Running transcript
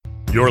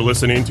You're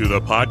listening to the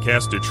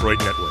Podcast Detroit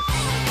Network.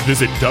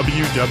 Visit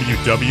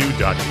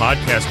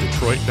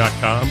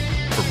www.podcastdetroit.com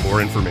for more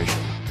information.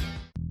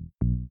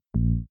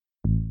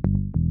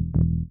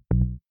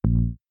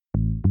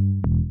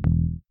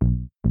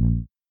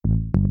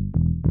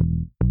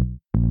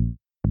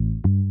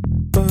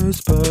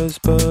 Buzz, buzz,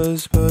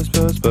 buzz, buzz,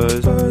 buzz,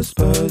 buzz, buzz,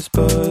 buzz,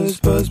 buzz,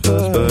 buzz,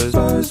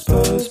 buzz, buzz,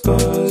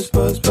 buzz, buzz,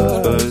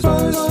 buzz,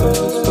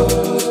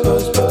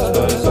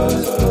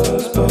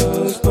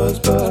 buzz, buzz,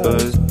 buzz.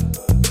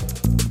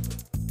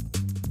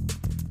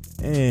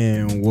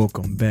 And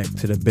welcome back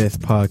to the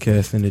best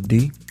podcast in the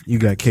D. You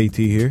got KT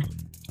here.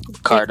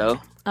 Cardo.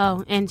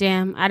 Oh, and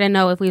Jam. I didn't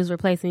know if we was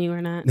replacing you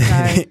or not.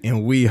 Sorry.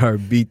 And we are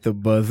Beat the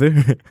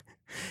Buzzer.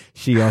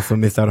 She also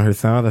missed out on her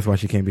sound. That's why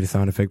she can't be the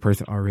sound effect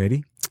person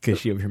already. Because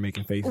she over here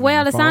making faces.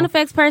 Well, the sound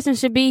effects person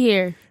should be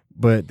here.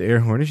 But the air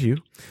horn is you.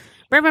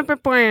 You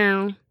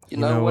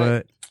know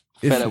what?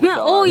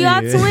 Oh,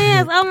 y'all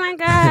twins. Oh, my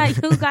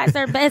God. You guys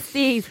are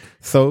besties.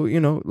 So,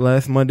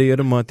 last Monday of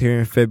the month here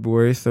in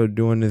February. So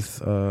doing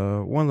this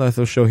one last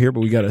little show here.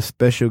 But we got a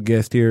special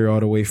guest here all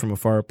the way from a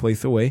far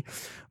place away.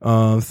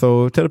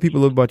 So tell the people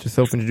a little about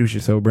yourself. Introduce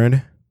yourself,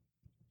 Brandon.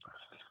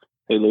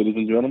 Hey, ladies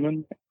and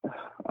gentlemen.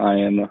 I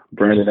am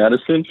Brandon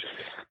Addison.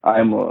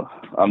 I'm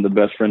the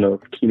best friend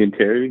of Keenan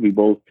Terry. We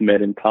both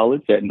met in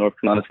college at North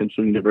Carolina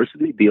Central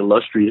University, the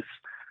illustrious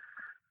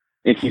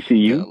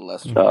NCCU,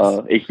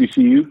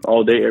 HBCU,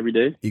 all day, every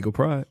day. Eagle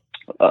Pride.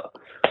 I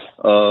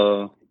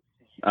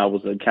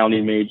was a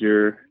accounting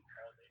major.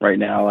 Right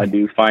now, I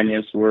do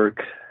finance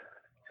work.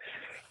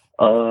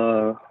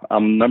 I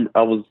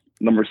was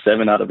number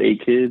 7 out of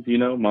 8 kids.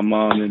 My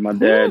mom and my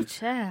dad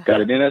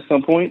got it in at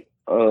some point.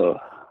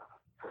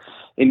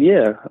 And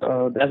yeah,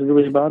 that's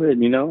really about it.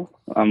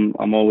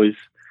 I'm always,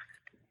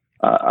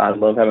 I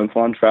love having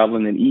fun,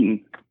 traveling and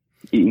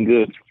eating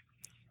good.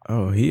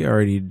 Oh, he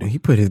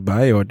put his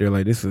bio out there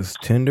like this was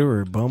Tinder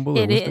or Bumble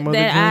or what's the mother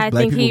I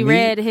think he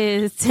read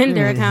his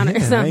Tinder account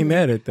or something. I ain't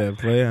mad at that,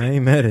 player. I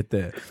ain't mad at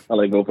that. I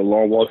like go for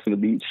long walks on the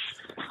beach.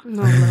 Oh,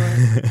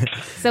 Lord.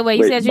 So wait,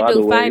 you said you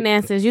do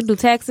finances, you do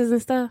taxes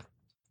and stuff?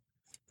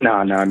 No,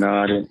 I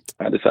didn't.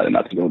 I decided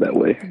not to go that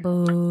way.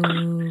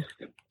 Boo.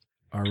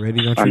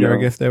 Already don't treat our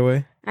guests that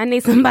way? I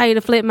need somebody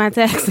to flip my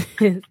taxes.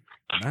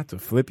 Not to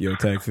flip your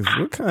taxes.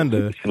 What kind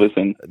of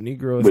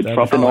Negro with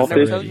Trump in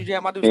office? I told you,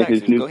 Jam, I do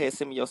taxes. Go ahead,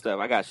 send me your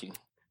stuff. I got you.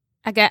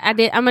 I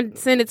did. I'm gonna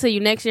send it to you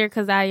next year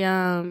because I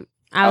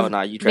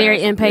was you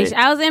very impatient.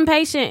 I was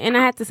impatient and I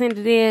had to send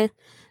it in.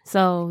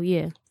 So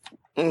yeah.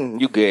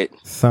 You good.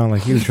 Sound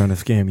like he was trying to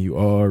scam you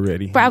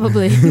already.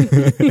 Probably.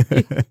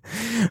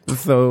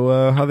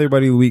 So, how's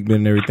everybody's week been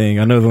and everything?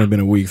 I know it's only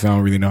been a week, so I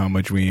don't really know how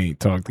much we ain't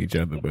talked to each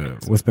other,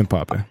 but what's been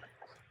popping?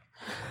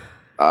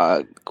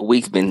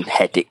 Week's been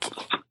hectic.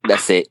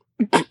 That's it.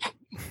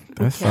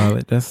 That's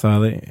solid. That's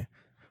solid.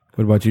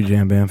 What about you,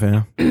 Jam Bam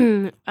fam?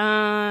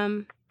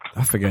 I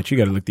forgot. You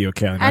got to look through your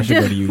calendar. I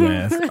should go to you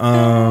last.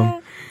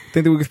 I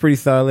think the week was pretty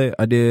solid.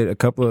 I did a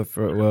couple of,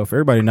 for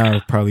everybody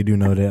now probably do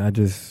know that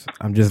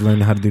I'm just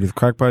learning how to do this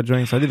crockpot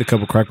joint. So I did a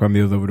couple crockpot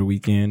meals over the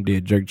weekend.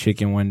 Did jerk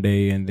chicken one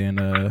day and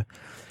then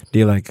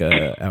did like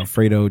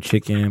Alfredo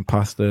chicken,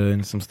 pasta,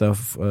 and some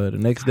stuff the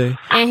next day.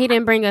 And he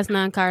didn't bring us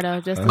none,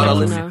 Cardo, just to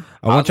let you know.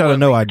 I want y'all to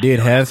know I did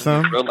have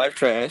some. Real life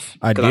trash.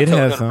 I did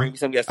have some. Bring me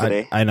some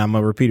yesterday. And I'm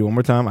going to repeat it one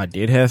more time. I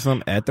did have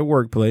some at the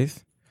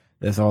workplace.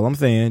 That's all I'm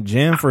saying.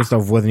 Jam, first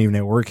off, wasn't even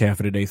at work half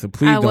of the day, so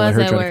please don't let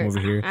her try to come over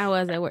here. I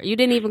was at work. You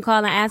didn't even call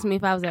and ask me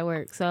if I was at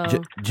work. So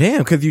Jam,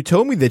 because you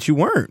told me that you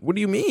weren't. What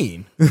do you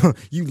mean?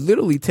 You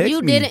literally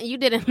texted me. You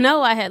didn't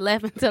know I had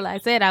left until I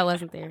said I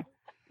wasn't there.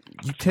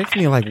 You texted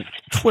me at like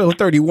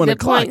 12:30, 1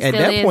 o'clock. At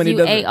that point,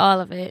 you ate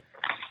all of it.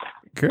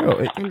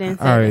 Girl,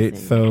 all right.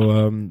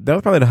 So that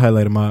was probably the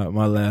highlight of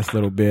my last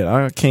little bit.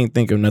 I can't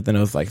think of nothing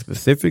else like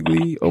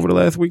specifically over the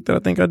last week that I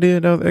think I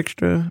did that was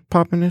extra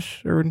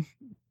popping-ish or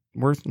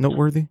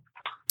noteworthy.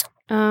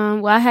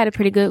 Well, I had a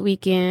pretty good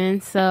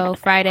weekend. So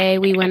Friday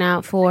we went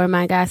out for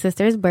my god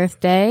sister's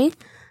birthday,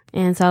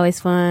 and it's always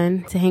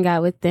fun to hang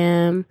out with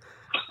them.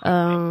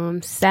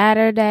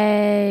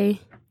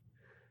 Saturday,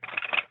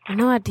 I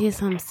know I did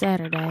something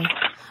Saturday.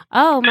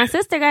 Oh, my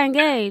sister got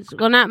engaged.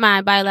 Well, not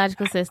my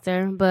biological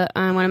sister, but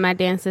one of my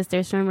dance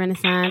sisters from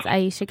Renaissance,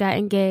 Aisha, got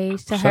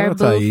engaged to her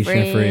boo Aisha Fred.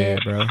 and Fred,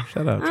 bro.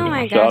 Shout out to them. Oh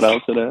my gosh. Shout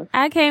out to that.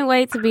 I can't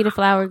wait to be the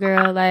flower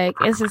girl. Like,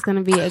 it's just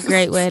gonna be a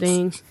great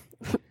wedding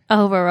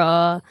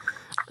overall.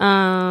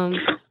 And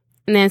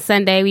then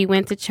Sunday we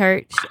went to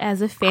church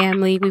as a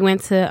family. We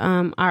went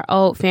to our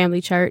old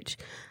family church.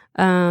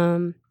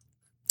 And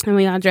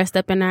we all dressed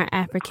up in our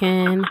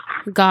African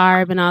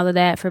garb and all of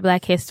that for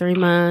Black History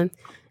Month.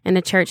 And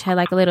the church had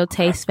like a little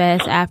taste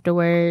fest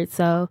afterwards.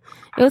 So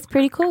it was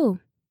pretty cool.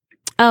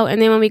 Oh,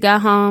 and then when we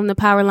got home, the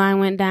power line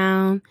went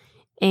down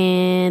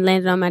and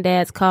landed on my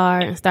dad's car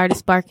and started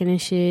sparking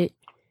and shit.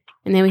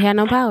 And then we had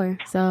no power.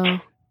 So,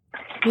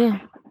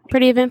 yeah,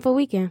 pretty eventful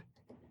weekend.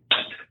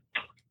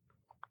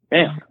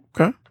 Damn.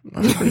 Okay.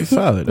 That's pretty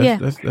solid.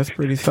 That's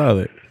pretty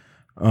solid.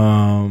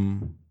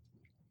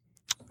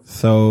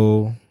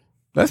 So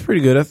That's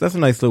pretty good. That's a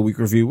nice little week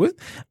review.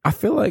 I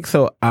feel like,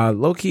 so I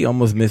low-key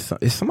almost missed,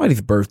 if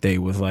somebody's birthday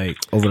was like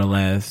over the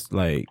last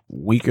like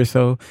week or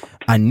so,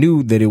 I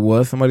knew that it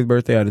was somebody's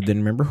birthday. I didn't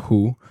remember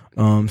who.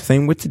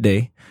 Same with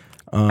today.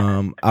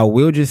 I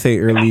will just say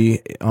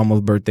early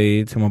almost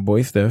birthday to my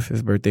boy Steph.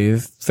 His birthday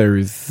is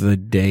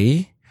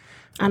Thursday.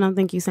 I don't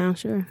think you sound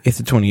sure. It's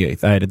the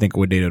 28th. I had to think of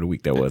what day of the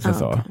week that was.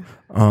 That's all.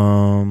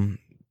 Okay.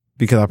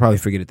 Because I'll probably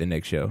forget it the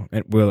next show.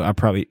 And well, I'll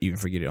probably even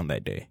forget it on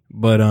that day.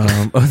 But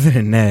other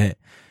than that,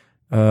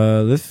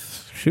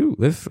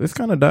 let's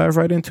kind of dive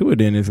right into it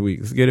then this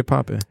week. Let's get it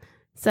popping.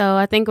 So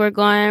I think we're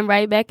going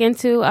right back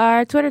into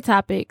our Twitter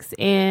topics,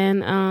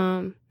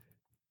 and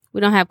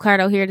we don't have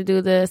Cardo here to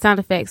do the sound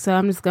effects, so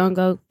I'm just gonna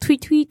go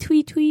tweet, tweet,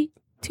 tweet, tweet,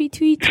 tweet,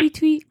 tweet, tweet,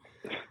 tweet.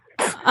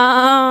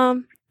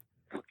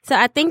 So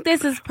I think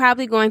this is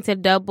probably going to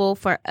double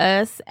for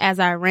us as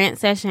our rant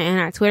session and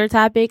our Twitter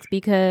topics,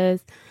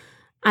 because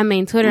I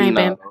mean Twitter ain't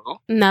been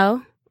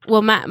no.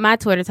 Well, my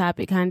Twitter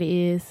topic kind of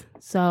is.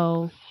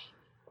 So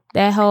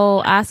that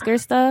whole Oscar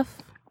stuff.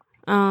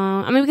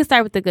 I mean, we can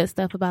start with the good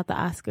stuff about the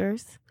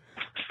Oscars.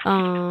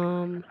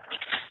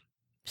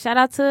 Shout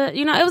out to,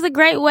 it was a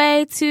great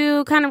way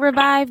to kind of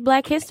revive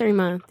Black History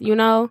Month.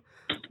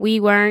 We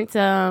weren't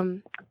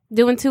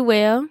doing too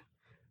well.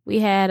 We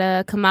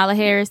had Kamala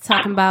Harris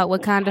talking about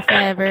Wakanda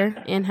Forever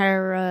in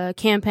her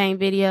campaign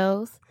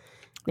videos.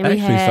 Then I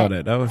actually saw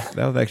that.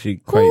 That was actually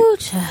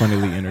quite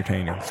funnily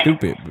entertaining.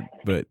 Stupid,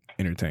 but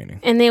entertaining.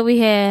 And then we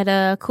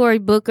had Cory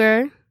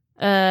Booker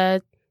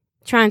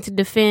trying to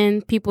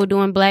defend people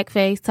doing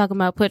blackface, talking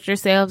about put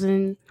yourselves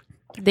in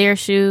their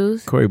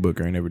shoes. Cory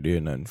Booker ain't never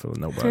did nothing for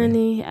nobody.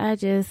 Honey, I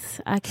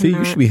cannot. See,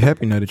 you should be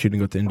happy now that you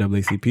didn't go to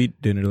NAACP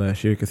dinner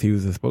last year, because he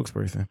was a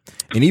spokesperson.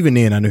 And even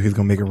then, I knew he was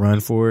going to make a run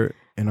for it.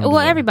 And well,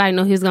 everybody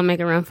knew he was going to make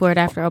a run for it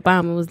after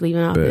Obama was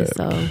leaving office.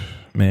 So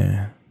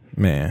Man.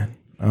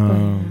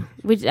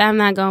 Which I'm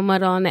not going to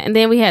muddle on that. And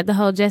then we had the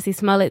whole Jussie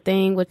Smollett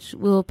thing, which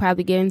we'll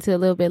probably get into a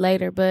little bit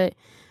later. But,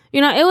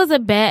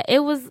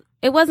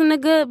 it wasn't a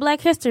good Black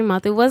History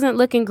Month. It wasn't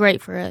looking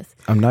great for us.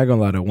 I'm not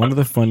gonna lie though. One of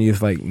the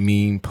funniest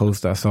meme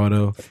posts I saw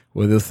though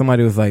was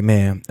somebody was like,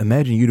 "Man,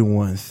 imagine you done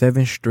won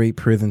 7 straight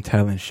prison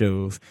talent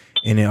shows,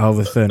 and then all of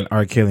a sudden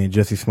R. Kelly and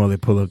Jussie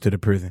Smollett pull up to the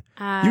prison.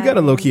 You got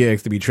to low key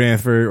ask to be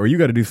transferred, or you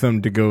got to do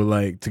something to go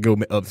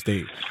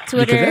upstate.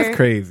 Twitter, because that's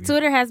crazy.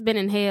 Twitter has been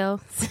in hell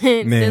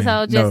since this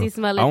whole Jussie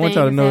Smollett thing. I want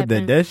y'all to know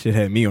happened. that shit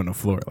had me on the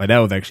floor. That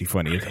was actually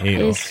funny as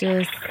hell. It's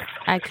just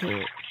I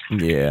can't.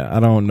 Yeah, I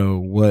don't know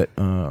what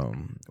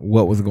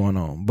was going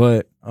on,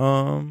 but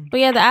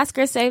yeah, the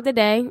Oscars saved the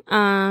day.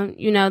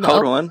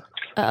 Hold on.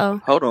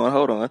 Hold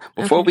on.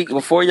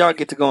 Before y'all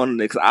get to go on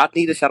the next, I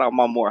need to shout out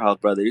my Morehouse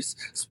brothers,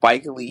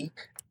 Spike Lee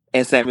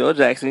and Samuel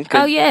Jackson.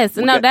 Oh yes,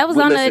 that was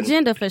on the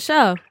agenda for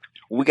sure.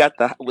 We got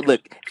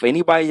look. For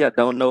anybody y'all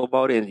don't know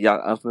about it, and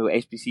y'all unfamiliar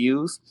with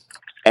HBCUs.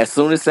 As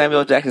soon as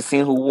Samuel Jackson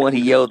seen who won,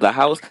 he yelled "the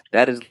house."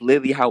 That is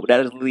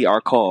literally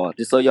our call.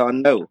 Just so y'all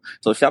know.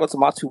 So shout out to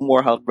my 2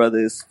 Morehouse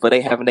brothers for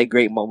they having a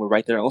great moment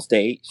right there on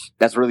stage.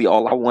 That's really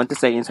all I want to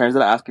say in terms of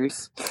the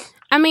Oscars.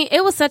 I mean,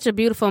 it was such a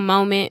beautiful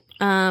moment.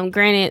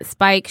 Granted,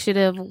 Spike should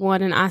have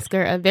won an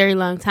Oscar a very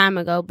long time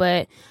ago,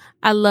 but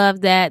I love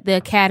that the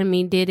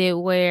Academy did it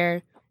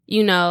where,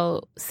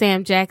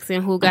 Sam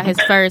Jackson, who got his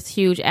first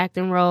huge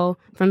acting role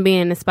from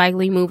being in a Spike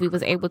Lee movie,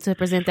 was able to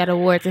present that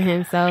award to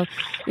him. So,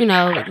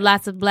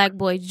 lots of Black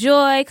boy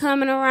joy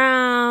coming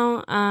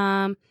around.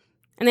 And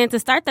then to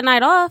start the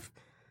night off,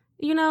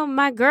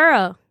 my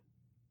girl,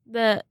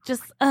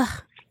 I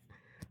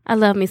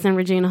love me some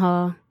Regina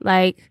Hall.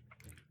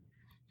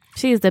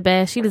 She's the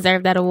best. She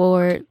deserved that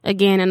award.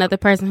 Again, another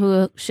person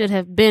who should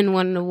have been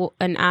won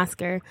an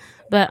Oscar.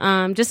 But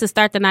just to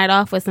start the night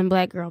off with some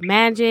Black girl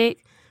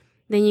magic.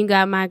 Then you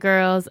got my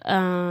girls,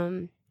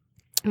 Ruth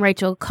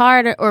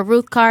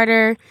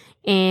Carter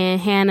and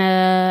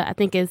Hannah, I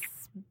think it's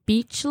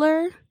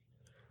Beachler.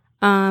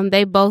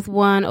 They both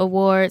won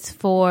awards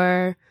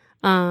for,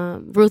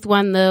 Ruth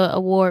won the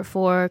award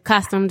for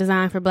costume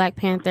design for Black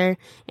Panther,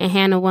 and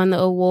Hannah won the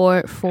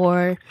award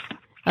for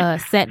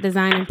set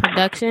design and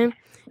production.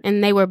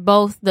 And they were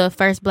both the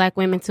first Black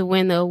women to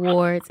win the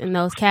awards in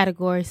those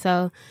categories.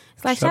 So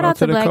it's shout out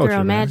to Black culture, Girl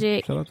man.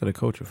 Magic. Shout out to the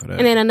culture for that.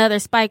 And then another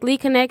Spike Lee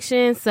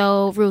connection.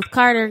 So Ruth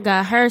Carter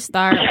got her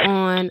start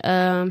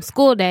on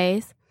School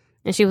Days.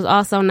 And she was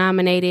also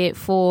nominated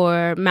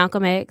for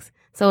Malcolm X.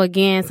 So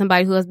again,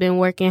 somebody who has been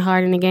working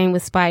hard in the game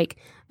with Spike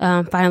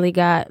finally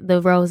got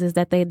the roses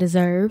that they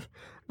deserve.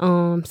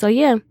 So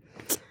yeah.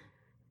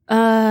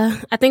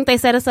 I think they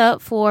set us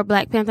up for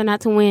Black Panther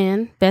not to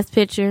win Best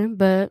Picture,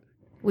 but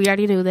we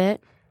already knew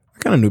that. I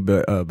kind of knew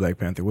Black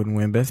Panther wouldn't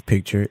win Best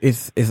Picture.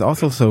 It's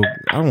also so,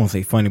 I don't want to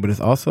say funny, but it's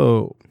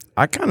also,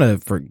 I kind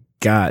of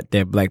forgot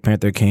that Black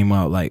Panther came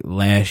out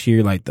last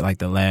year,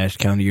 the last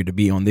calendar year to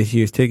be on this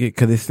year's ticket,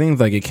 because it seems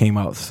like it came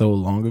out so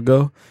long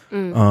ago.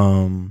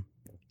 And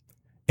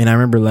And I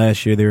remember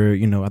last year, they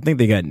were, I think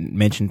they got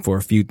mentioned for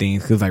a few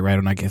things because, like, right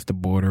on, I guess, the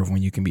border of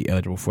when you can be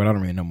eligible for it. I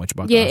don't really know much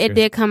about the Oscars. It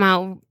did come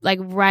out, like,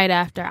 right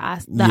after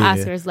the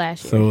Oscars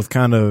last year. So it's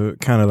kind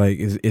of like,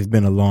 it's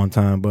been a long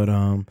time. But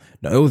no,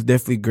 it was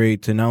definitely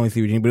great to not only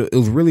see Regina, but it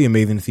was really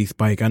amazing to see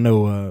Spike. I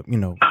know,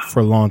 for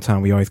a long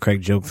time, we always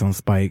crack jokes on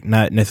Spike,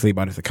 not necessarily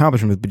about his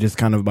accomplishments, but just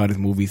kind of about his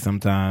movies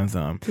sometimes,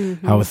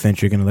 how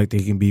eccentric and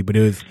electric he can be. But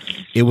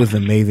it was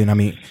amazing. I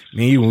mean,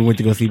 me and you, when we went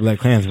to go see Black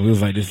Klansman, we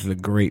was like, this is a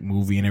great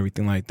movie and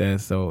everything like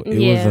that. So it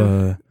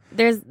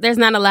was there's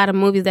not a lot of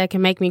movies that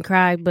can make me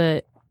cry,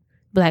 but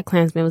Black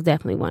Klansman was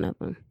definitely one of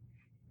them.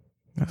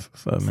 That's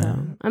what's up,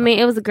 man. I mean,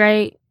 it was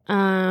great.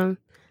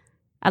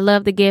 I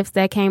love the gifts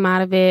that came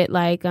out of it,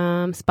 like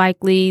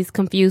Spike Lee's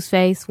confused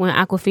face when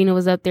Awkwafina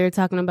was up there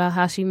talking about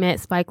how she met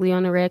Spike Lee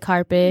on the red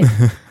carpet.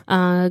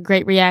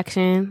 Great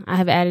reaction. I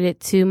have added it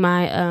to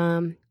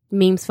my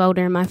memes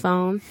folder in my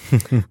phone.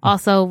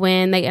 Also,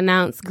 when they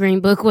announced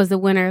Green Book was the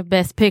winner of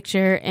Best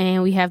Picture,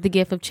 and we have the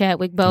gif of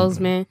Chadwick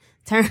Boseman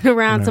turning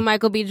around to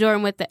Michael B.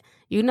 Jordan with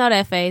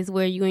that phase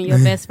where you and your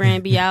best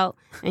friend be out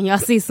and y'all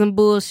see some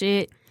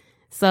bullshit.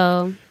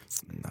 So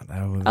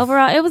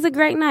overall, it was a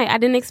great night. I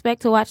didn't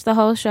expect to watch the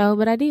whole show,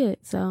 but I did.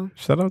 So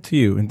shout out to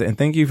you, and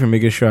thank you for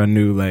making sure I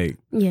knew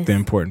the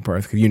important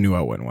parts, because you knew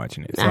I wasn't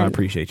watching it. So I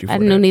appreciate you. I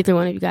knew neither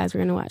one of you guys were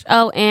going to watch.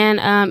 Oh,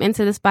 and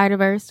Into the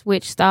Spider-Verse,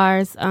 which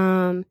stars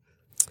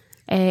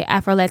a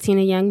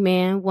Afro-Latina young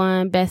man,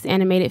 won Best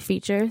Animated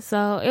Feature.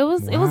 So it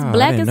was black as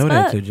fuck. I didn't know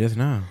that till just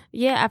now.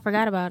 Yeah, I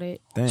forgot about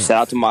it. Thanks.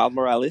 Shout out to Miles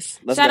Morales.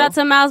 Shout out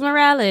to Miles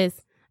Morales.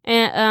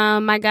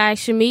 And my guy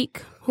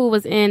Shamik, who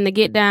was in The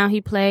Get Down,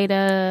 he played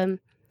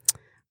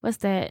what's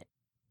that?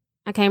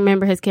 I can't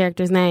remember his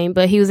character's name,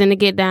 but he was in The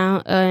Get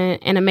Down,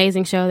 an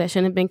amazing show that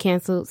shouldn't have been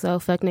canceled. So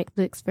fuck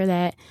Netflix for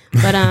that.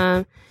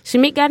 But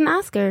Shamik got an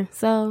Oscar,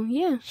 so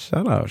yeah.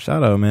 Shout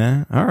out,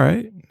 man. All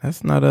right,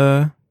 that's not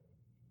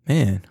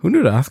man. Who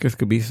knew the Oscars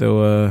could be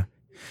so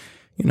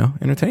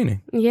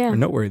entertaining? Yeah, or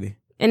noteworthy.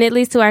 And it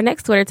leads to our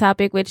next Twitter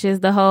topic, which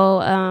is the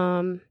whole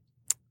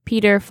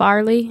Peter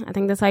Farrelly. I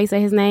think that's how you say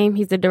his name.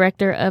 He's the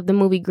director of the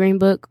movie Green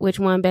Book, which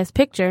won Best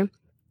Picture.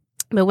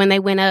 But when they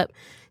went up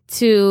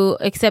to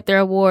accept their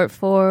award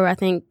for, I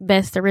think,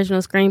 Best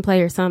Original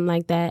Screenplay or something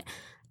like that,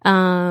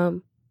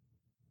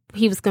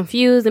 he was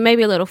confused and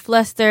maybe a little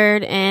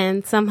flustered.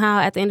 And somehow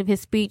at the end of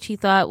his speech, he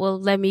thought, well,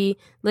 let me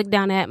look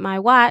down at my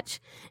watch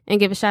and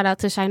give a shout out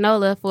to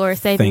Shinola for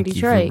saving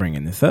Detroit. Thank you for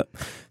bringing this up.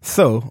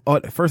 So,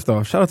 first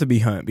off, shout out to B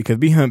Hunt, because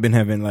B Hunt been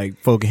having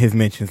folk in his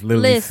mentions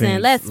literally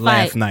since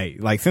last night.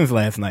 Since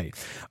last night.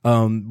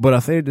 But I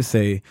say it to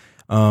say,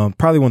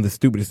 probably one of the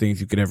stupidest things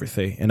you could ever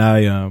say. And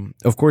I,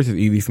 of course, it's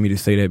easy for me to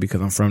say that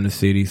because I'm from the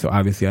city. So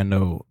obviously I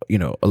know, a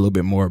little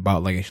bit more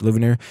about actually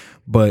living there.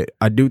 But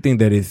I do think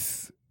that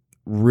it's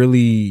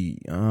really,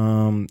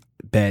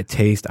 bad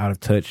taste, out of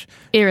touch.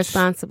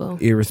 Irresponsible.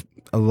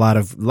 A lot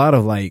of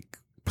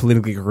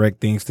politically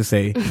correct things to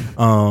say,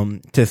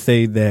 to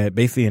say that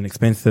basically an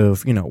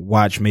expensive,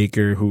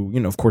 watchmaker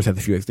who, of course has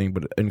a few things,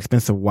 but an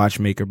expensive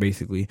watchmaker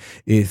basically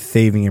is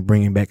saving and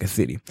bringing back a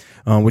city,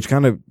 which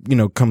kind of,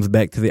 comes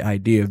back to the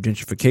idea of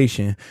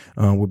gentrification,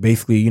 where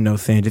basically,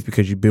 saying just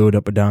because you build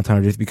up a downtown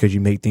or just because you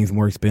make things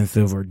more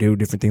expensive or do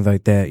different things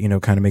like that,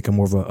 kind of make it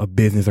more of a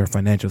business or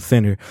financial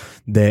center,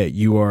 that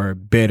you are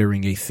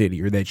bettering a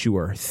city or that you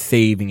are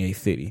saving a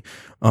city.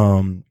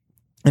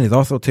 And it's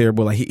also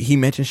terrible. He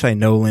mentioned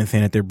Shinola and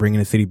saying that they're bringing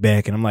the city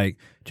back. And I'm like,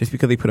 just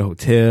because they put a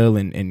hotel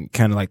and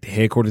kind of the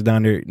headquarters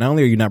down there, not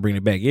only are you not bringing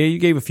it back, yeah, you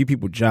gave a few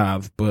people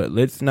jobs, but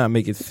let's not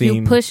make it seem.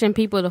 You're pushing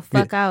people to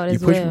fuck out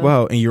as well. You push people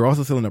out, and you're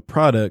also selling a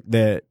product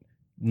that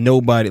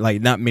nobody,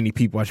 not many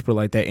people, I should put it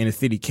like that, in the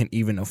city can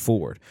even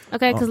afford.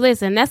 Okay, because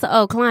listen, that's an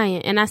old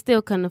client, and I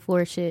still couldn't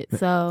afford shit,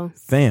 so.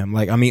 Fam,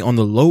 on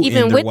the low end,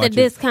 even with the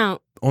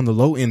discount. On the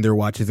low end, their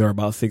watches are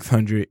about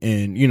 $600,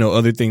 and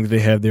other things they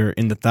have there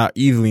in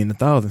easily in the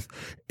thousands.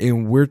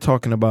 And we're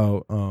talking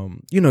about,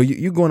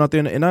 you going out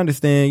there, and I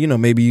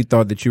understand, maybe you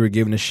thought that you were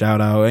giving a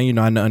shout out, and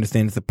I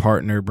understand it's a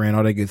partner brand,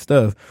 all that good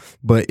stuff,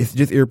 but it's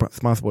just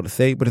irresponsible to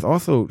say. But it's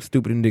also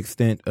stupid in the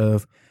extent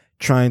of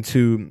trying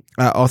to.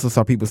 I also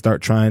saw people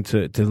start trying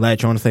to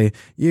latch on and say,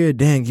 yeah,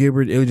 Dan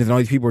Gilbert, Illigence, and all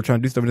these people are trying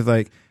to do stuff, and it's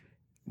like,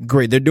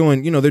 great, they're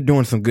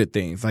doing some good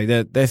things.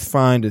 That's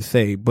fine to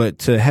say, but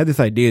to have this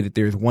idea that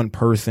there's one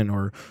person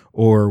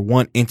or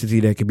one entity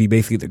that could be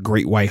basically the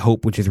Great White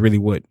Hope, which is really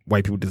what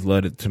white people just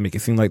love to make it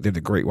seem like they're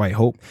the Great White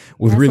Hope,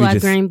 was really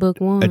just Green Book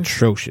won.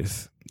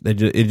 Atrocious.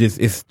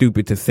 It's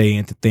stupid to say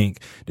and to think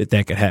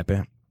that could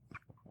happen.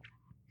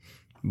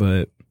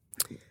 But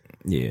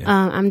yeah,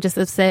 I'm just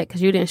upset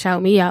because you didn't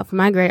shout me out for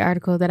my great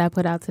article that I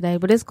put out today,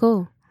 but it's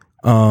cool.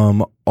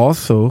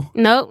 Also,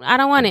 nope, I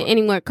don't want it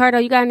anymore.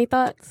 Cardo, you got any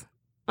thoughts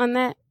on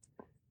that?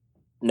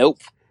 Nope.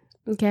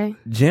 Okay.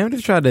 Jam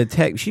just tried to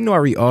attack. She know I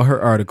read all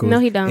her articles. No,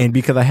 he don't. And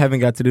because I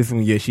haven't got to this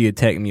one yet, she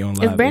attacked me on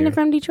live. Is Brandon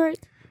from Detroit?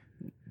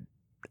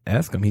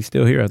 Ask him. He's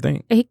still here, I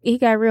think. He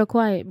got real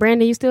quiet.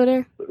 Brandon, you still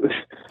there?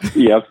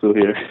 Yeah, I'm still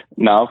here.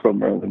 No, I'm from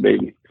Maryland,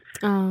 baby.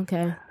 Oh,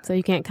 okay. So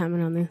you can't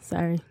comment on this.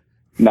 Sorry.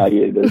 Nah,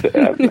 yeah,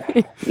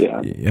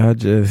 yeah.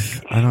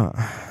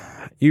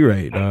 You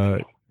right,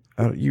 dog.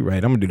 You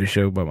right. I'm gonna do the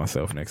show by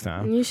myself next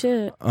time. You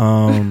should.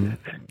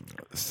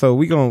 So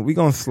we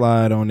gonna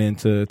slide on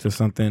into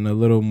something a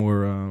little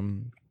more.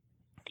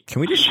 Can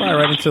we just slide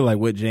right into like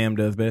what Jam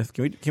does best?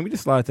 Can we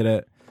just slide to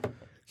that?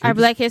 Our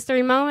Black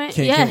History moment?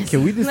 Yes.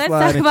 Can we just Let's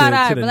slide talk about into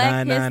our the Black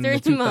 99 and the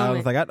History 2000s?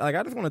 moment.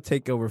 I just want to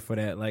take over for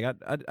that. Like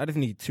I just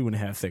need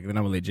 2.5 seconds, and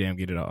I'm gonna let Jam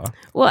get it off.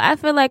 Well, I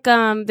feel like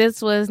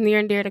this was near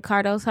and dear to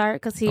Cardo's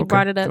heart because he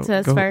brought it up to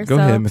us first. Go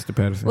ahead, Mr.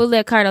 Patterson. We'll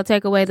let Cardo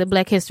take away the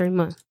Black History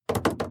month.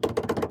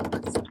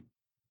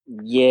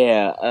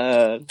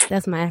 Yeah.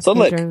 That's my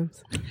African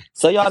drums.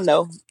 So y'all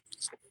know,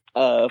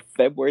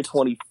 February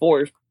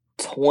 24th,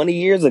 20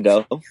 years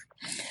ago,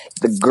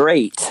 the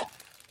great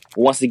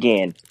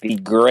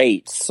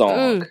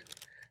song.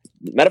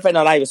 Matter of fact,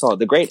 not even song,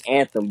 the great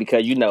anthem,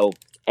 because you know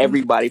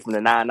everybody from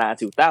the 99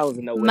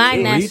 2000 know what my it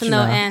is.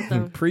 national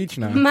anthem. Preach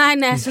now. My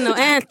national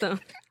anthem.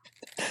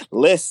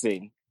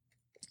 Listen,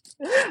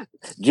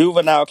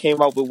 Juvenile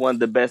came out with one of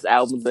the best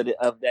albums of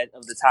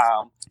the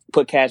time.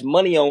 Put Cash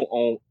Money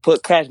on.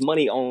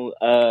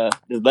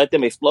 Just let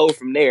them explode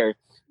from there.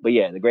 But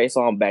yeah, the great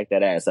song "Back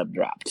That Ass Up"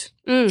 dropped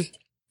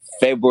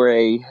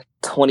February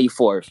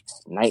 24th,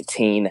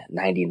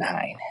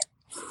 1999.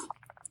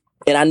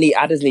 And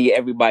I just need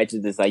everybody to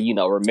just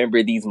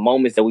remember these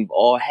moments that we've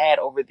all had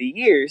over the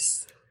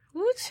years.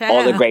 Ooh,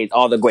 all the great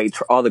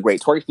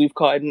twerks we've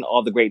caught in,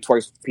 all the great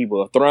twerks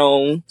people have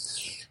thrown.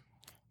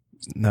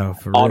 No,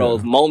 for all real.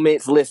 those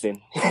moments.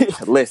 Listen.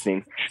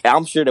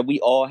 I'm sure that we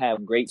all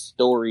have great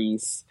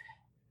stories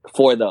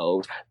for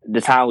those.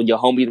 The time when your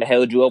homie that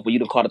held you up, when you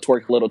done caught a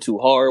twerk a little too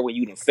hard, when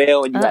you done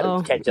fell and you had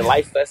to catch your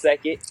life for a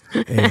second.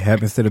 It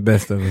happens to the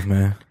best of us,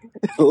 man.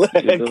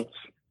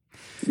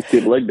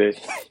 Shit like that.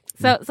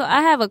 So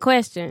I have a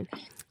question.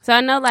 So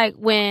I know like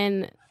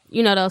when,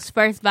 those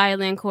first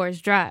violin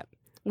chords drop,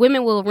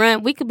 women will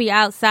run. We could be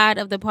outside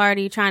of the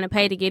party trying to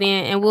pay to get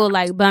in, and we'll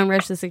like bum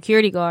rush the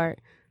security guard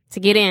to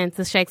get in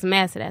to shake some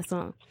ass to that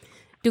song.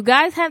 Do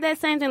guys have that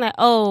same thing? Like,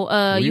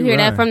 you hear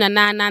that from the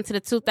 99 to the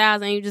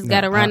 2000, you just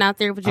got to run out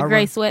there with your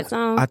gray sweats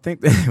on? I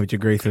think that with your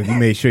gray sweats, you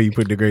made sure you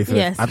put the gray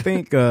sweats. Yes. I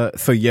think,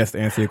 so yes, to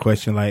answer your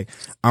question, like,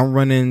 I'm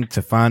running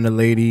to find a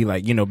lady,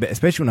 like,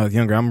 especially when I was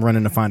younger, I'm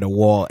running to find a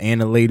wall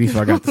and a lady, so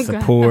I got the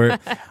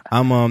support.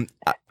 And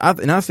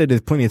I've said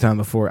this plenty of times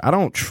before, I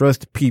don't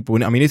trust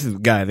people, I mean, this is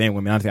guys and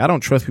women, honestly, I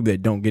don't trust people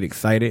that don't get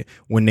excited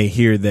when they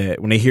hear either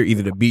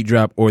the beat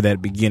drop or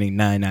that beginning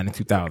 99 and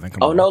 2000.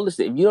 No,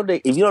 listen, if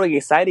you don't get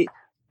excited,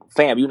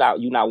 fam, you're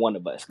not one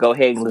of us. Go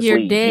ahead and let's You're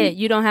leave. dead.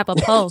 You don't have a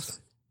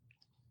pulse.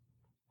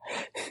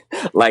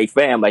 Like,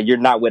 fam, like, you're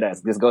not with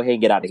us. Just go ahead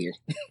and get out of here.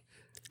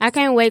 I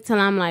can't wait till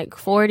I'm like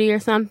 40 or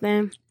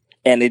something.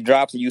 And it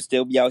drops and you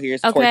still be out here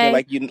twerking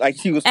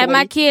like you was 20. At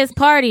my kid's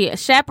party,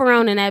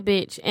 chaperoning that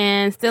bitch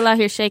and still out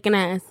here shaking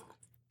ass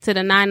to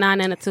the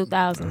 99 and the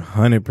 2000.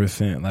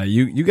 100%. Like,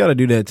 you got to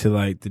do that to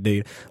like the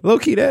day. Low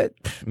key, that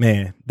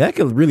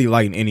could really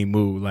lighten any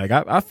mood. Like,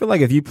 I feel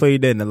like if you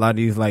played that in a lot of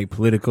these like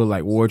political,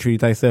 like war treaty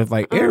type stuff,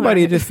 like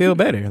everybody would just feel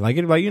better. Like,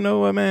 it's like, you know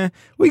what, man,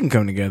 we can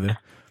come together.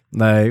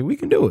 Like, we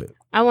can do it.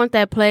 I want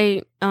that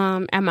played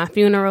at my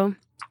funeral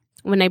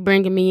when they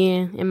bringing me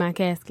in my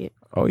casket.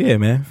 Oh yeah,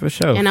 man, for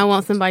sure. And I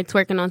want somebody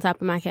twerking on top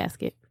of my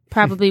casket.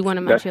 Probably one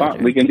of my children.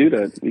 Fine. We can do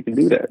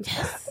that.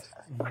 Yes.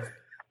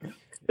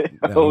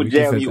 Oh,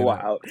 Jam, you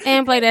wild.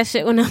 And play that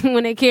shit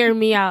when they carry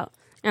me out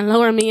and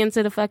lower me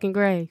into the fucking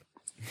grave.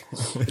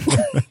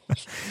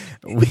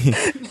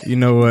 You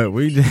know what?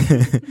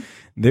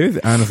 There's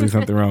honestly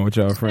something wrong with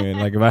y'all, friend.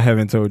 Like, if I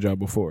haven't told y'all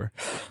before.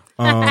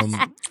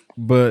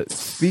 But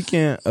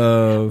speaking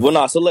of... Well,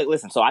 no, so look,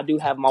 listen. So I do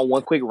have my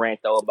one quick rant,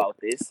 though, about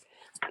this.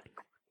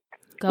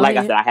 I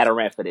said, I had a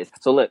rant for this.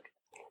 So look,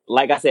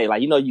 like I said,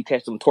 like, you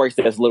catch some twerks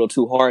that's a little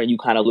too hard and you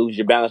kind of lose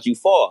your balance, you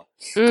fall.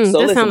 So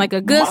that sounds like a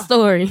good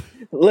story.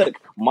 Look,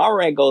 my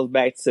rant goes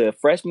back to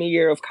freshman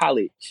year of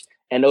college.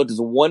 And there was this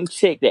one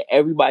chick that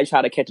everybody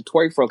tried to catch a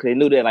twerk from because they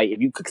knew that, like, if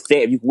you could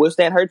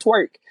withstand her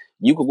twerk,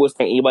 you could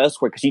withstand anybody else's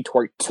twerk because she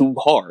twerked too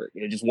hard.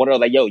 And just one of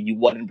them, like, yo, you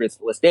wasn't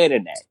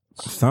withstanding that.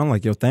 Sound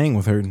like your thing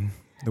was hurting.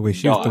 The way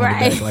she was throwing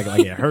it back,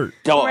 like it hurt.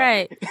 Dog.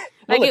 Right.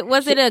 Like,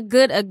 was it a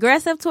good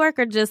aggressive twerk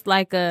or just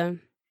like a...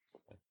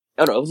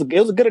 Oh, no, it was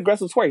a good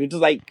aggressive twerk. It's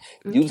just like,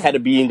 you just had to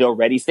be in your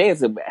ready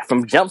stance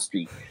from Jump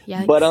Street.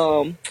 Yikes. But,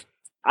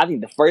 I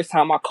think the first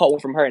time I caught one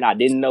from her and I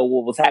didn't know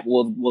what was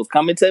happening, was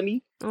coming to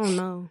me. Oh,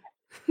 no.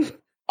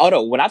 Oh,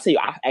 no, when I tell you,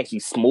 I actually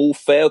smooth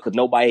fell because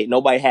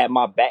nobody had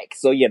my back.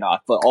 So,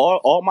 for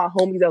all my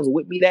homies that was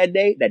with me that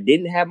day that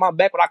didn't have my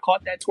back when I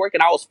caught that twerk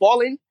and I was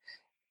falling,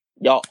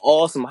 y'all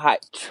all some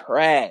hot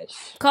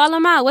trash. Call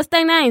them out. What's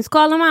their names?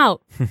 Call them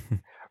out.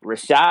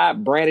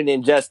 Rashad, Brandon,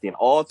 and Justin.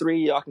 All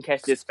three of y'all can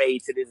catch this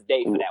fade to this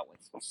day for that one.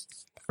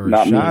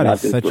 Rashad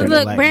is such a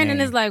Look, black Brandon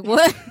name. is like,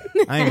 what?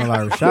 I ain't gonna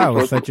lie, Rashad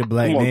was such a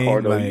black name.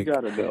 Cardo, like, you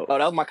gotta know. Oh,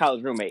 that was my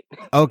college roommate.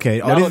 Okay,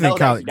 this is in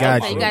college.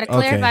 That was Gotcha. You got to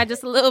Okay. clarify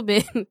just a little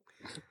bit.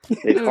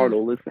 It's hard to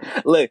listen.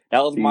 Look,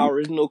 that was my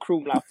original crew.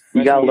 When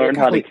you gotta learn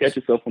how to catch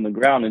yourself on the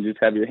ground and just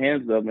have your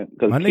hands up.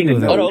 Because my nigga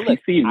was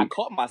I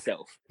caught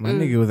myself. My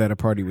nigga was at a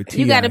party with T.I.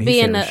 You gotta be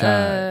in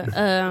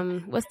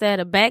the what's that?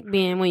 A back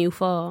bend when you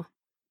fall.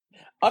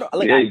 You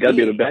gotta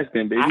be in the back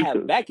bend, baby. I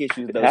have back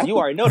issues though. So you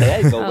already know that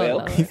didn't go well.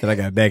 Lord. He said I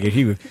got back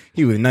issues.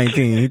 He was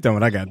 19. He told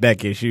me I got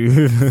back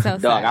issues. So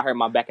Dog, I hurt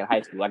my back in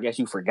high school. I guess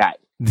you forgot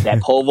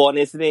that pole vault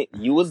incident.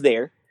 You was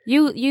there.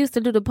 You used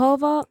to do the pole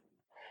vault?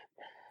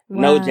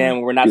 No, Wow.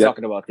 Jam, we're not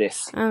talking about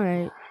this. All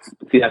right.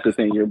 See, that's the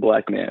thing. You're a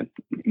black man.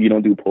 You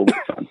don't do pole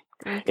vault.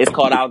 It's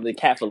called out of the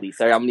Catholic.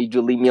 Sir, I'm gonna need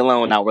you to leave me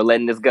alone now. We're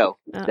letting this go.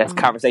 That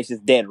conversation's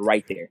dead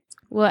right there.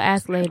 We'll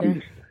ask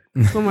later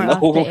when we're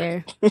off the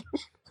air.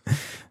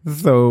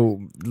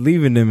 So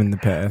leaving them in the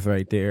past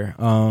right there.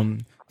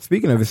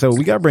 Speaking of it, so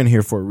we got Brandon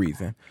here for a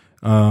reason.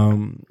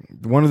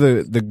 One of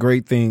the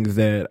great things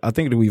that I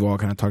think that we've all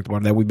kind of talked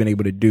about that we've been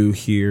able to do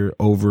here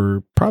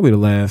over probably the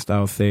last,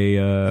 I'll say,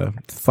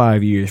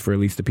 5 years for at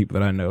least the people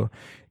that I know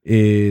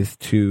is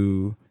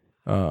to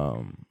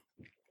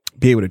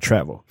be able to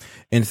travel.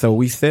 And so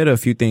we said a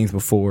few things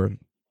before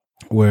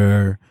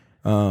where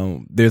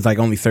there's like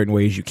only certain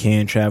ways you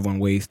can travel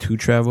and ways to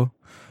travel.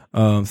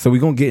 So we're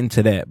going to get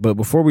into that. But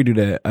before we do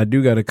that, I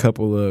do got a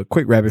couple of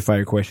quick rapid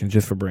fire questions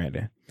just for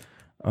Brandon.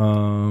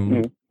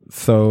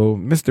 So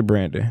Mr.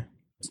 Brandon,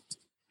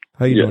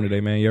 how you doing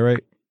today, man? You all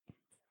right?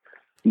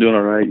 Doing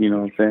all right. You know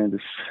what I'm saying?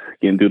 Just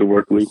getting through the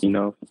work week,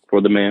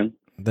 for the man.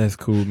 That's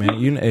cool,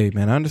 man. Hey,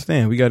 man, I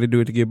understand. We got to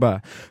do it to get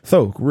by.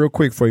 So real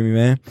quick for you,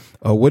 man.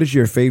 What is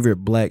your favorite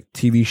black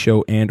TV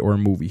show and or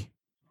movie?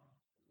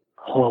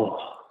 Oh,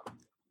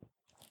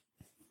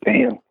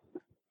 damn.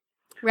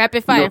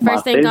 Rapid fire.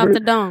 First thing off the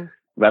dome.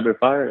 Rapid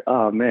fire?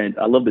 Oh, man.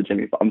 I love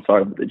the I'm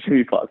sorry, but the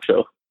Jimmy Fox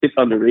show. It's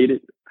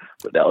underrated,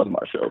 but that was my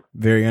show.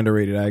 Very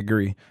underrated. I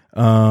agree.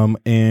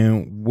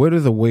 And what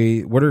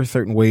are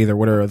certain ways or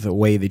what are the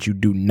way that you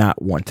do not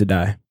want to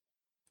die?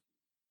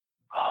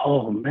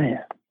 Oh,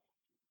 man.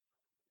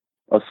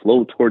 A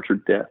slow,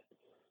 tortured death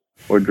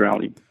or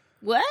drowning.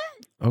 What?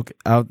 Okay.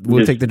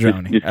 We'll take the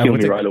drowning. Just kill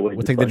me right away.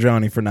 We'll take the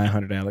drowning for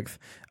 900, Alex.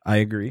 I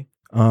agree.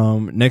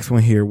 Next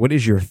one here. What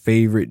is your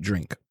favorite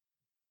drink?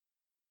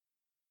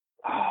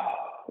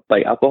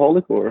 Like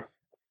alcoholic or?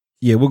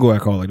 Yeah, we'll go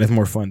alcoholic. That's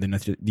more fun than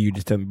you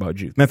just tell me about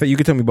juice. Matter of fact, you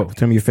can tell me both.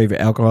 Tell me your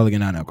favorite alcoholic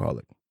and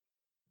non-alcoholic.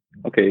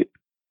 Okay.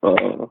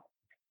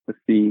 Let's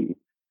see.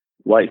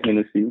 White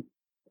Hennessy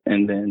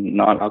and then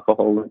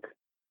non-alcoholic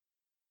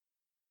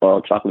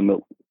chocolate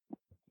milk.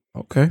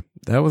 Okay.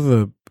 That was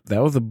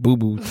a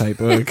boo-boo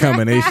type of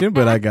combination,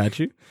 but I got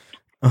you.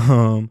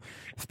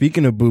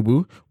 Speaking of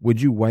boo-boo,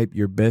 would you wipe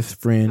your best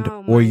friend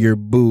or your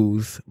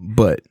boo's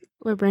butt?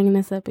 We're bringing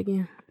this up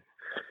again.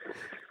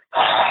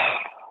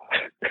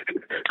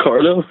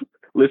 Carlo,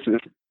 listen,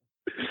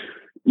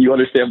 you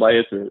understand my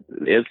answer.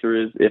 The answer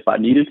is if I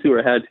needed to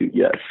or had to,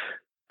 yes.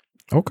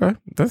 Okay,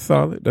 that's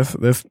solid.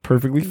 That's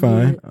perfectly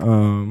fine.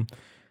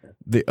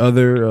 The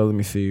other, let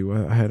me see.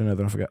 I had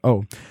another one. I forgot.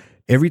 Oh,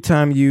 every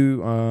time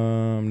you,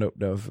 nope,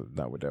 that was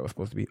not what that was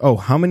supposed to be. Oh,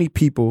 how many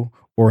people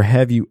or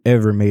have you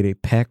ever made a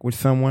pact with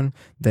someone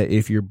that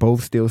if you're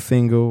both still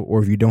single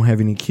or if you don't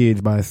have any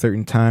kids by a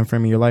certain time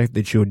frame in your life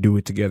that you'll do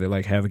it together,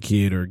 like have a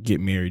kid or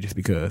get married just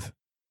because?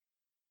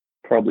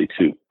 Probably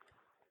 2.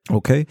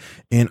 Okay.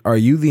 And are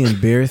you the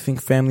embarrassing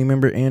family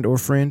member and or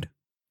friend?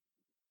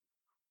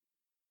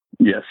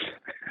 Yes.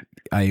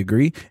 I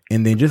agree.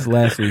 And then just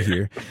lastly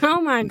here.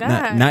 Oh my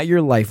God. Not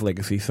your life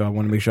legacy. So I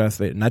want to make sure I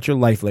say it. Not your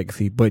life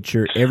legacy, but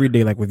your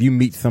everyday, like if you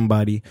meet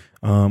somebody,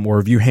 or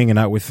if you're hanging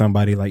out with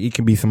somebody, like it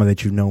can be somebody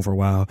that you've known for a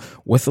while.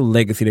 What's the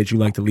legacy that you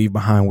like to leave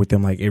behind with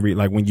them? Like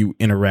when you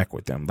interact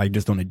with them, like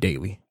just on a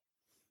daily.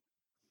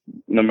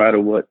 No matter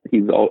what, I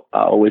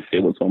always say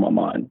what's on my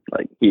mind.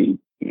 Like he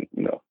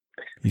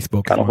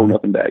spoke. I don't hold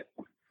nothing back.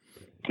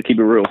 To keep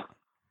it real.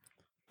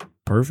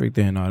 Perfect.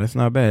 Then no, that's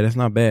not bad. That's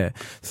not bad.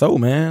 So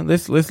man,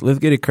 let's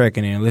get it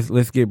cracking in.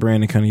 Let's get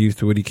Brandon kind of used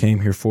to what he came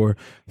here for.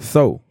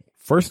 So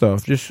first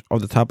off, just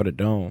off the top of the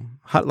dome,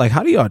 how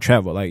do y'all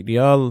travel? Like do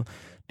y'all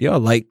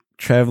like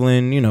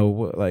traveling?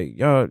 Like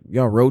y'all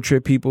road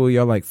trip people.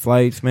 Y'all like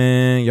flights,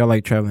 man. Y'all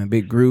like traveling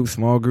big groups,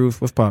 small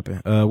groups. What's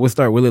popping? We'll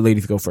start. We'll let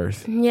ladies go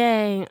first.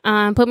 Yay.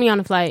 Put me on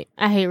a flight.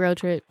 I hate road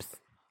trips.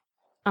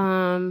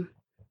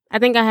 I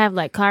think I have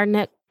like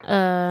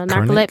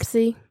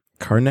narcolepsy.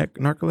 Car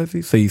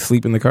narcolepsy? So you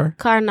sleep in the car?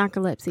 Car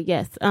narcolepsy,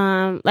 yes.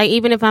 Like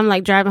even if I'm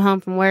like driving home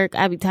from work,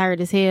 I'd be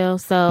tired as hell.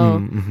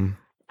 So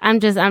I'm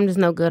just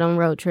no good on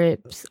road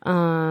trips.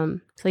 So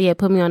yeah,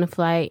 put me on a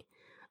flight.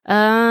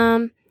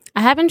 I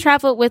haven't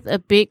traveled with a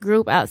big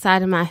group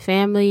outside of my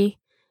family,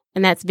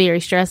 and that's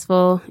very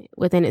stressful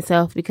within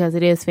itself because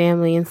it is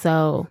family, and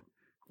so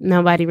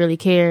nobody really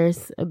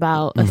cares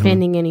about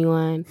offending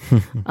anyone.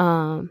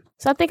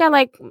 So I think I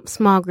like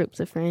small groups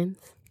of friends.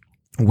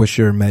 What's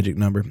your magic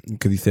number?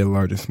 Because you said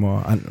large and small.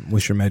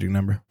 What's your magic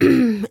number?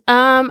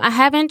 I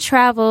haven't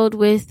traveled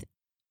with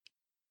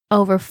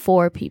over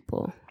 4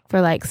 people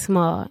for like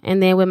small.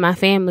 And then with my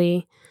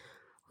family,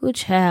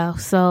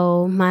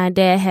 so my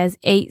dad has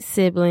 8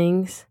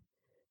 siblings.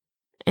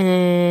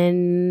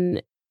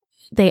 and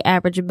they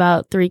average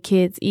about 3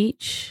 kids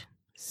each.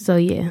 So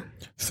yeah.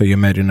 So your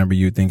magic number,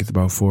 you think it's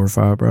about 4 or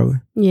 5,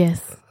 probably?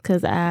 Yes,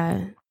 because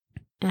I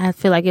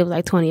feel like it was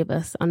like 20 of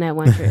us on that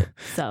one trip.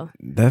 So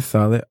that's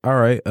solid. All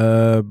right,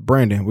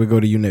 Brandon, we'll go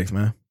to you next,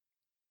 man.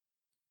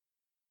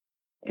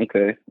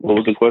 Okay, what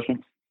was the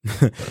question?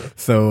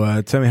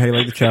 So tell me how you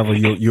like to travel.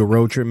 You a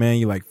road trip man.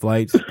 You like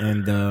flights,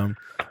 and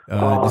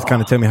just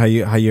kind of tell me how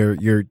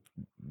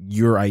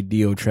your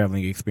ideal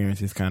traveling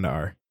experiences kind of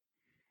are.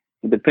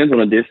 It depends on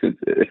the distance.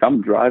 If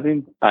I'm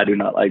driving, I do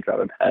not like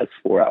driving past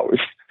 4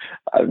 hours.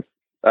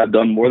 I've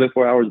done more than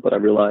 4 hours, but I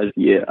realized,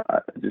 I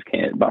just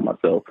can't by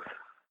myself.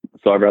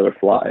 So I'd rather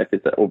fly. If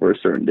it's over a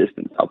certain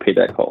distance, I'll pay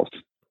that cost.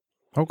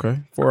 Okay,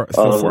 4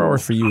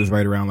 hours for you is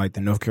right around like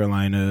the North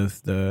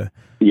Carolinas.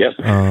 Yep.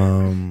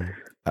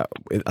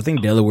 I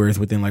think Delaware is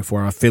within like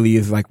 4 hours. Philly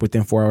is like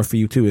within 4 hours for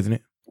you too, isn't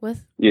it? what?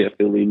 Yeah,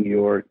 Philly, New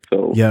York.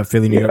 So yeah,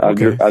 Philly, New York.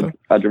 Okay,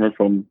 I've driven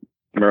from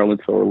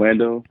Maryland to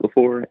Orlando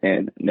before,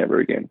 and never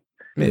again.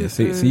 Yeah,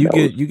 so you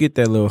get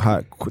that little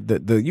hot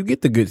you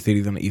get the good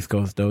cities on the East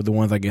Coast though, the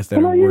ones I guess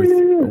that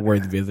are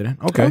worth visiting.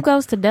 Okay, Who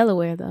goes to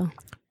Delaware though?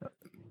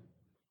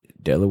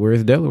 Delaware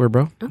is Delaware,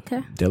 bro.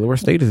 Okay, Delaware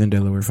State is in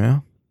Delaware,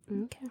 fam.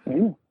 okay.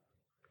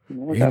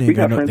 Yeah. They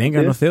ain't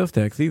got no sales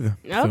tax either.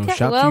 Okay,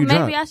 So well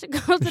maybe drop. I should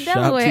go to Shop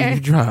Delaware. till you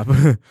drop.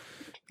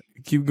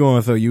 Keep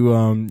going. So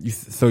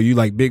you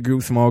like big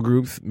groups, small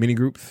groups, mini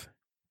groups?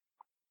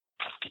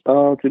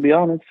 To be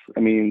honest,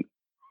 I mean,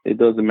 it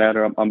doesn't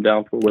matter. I'm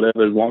down for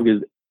whatever, as long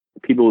as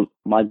people.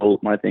 My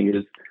thing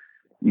is,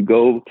 you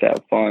go to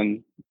have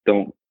fun.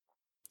 Don't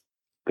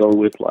go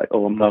with like,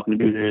 oh, I'm not going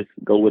to do this.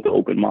 Go with an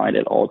open mind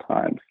at all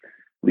times.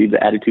 Leave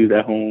the attitude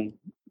at home.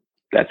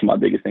 That's my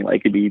biggest thing. Like,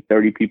 it could be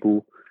 30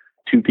 people,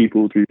 2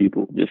 people, 3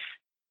 people. Just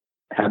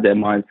have that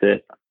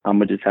mindset. I'm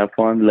gonna just have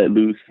fun, let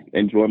loose,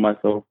 enjoy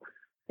myself,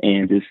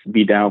 and just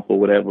be down for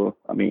whatever.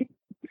 I mean,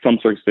 some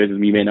circumstances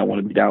we may not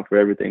want to be down for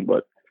everything,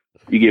 but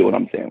you get what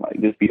I'm saying. Like,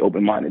 just be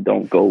open-minded.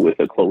 Don't go with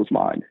a closed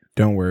mind.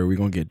 Don't worry, we're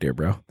gonna get there,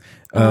 bro.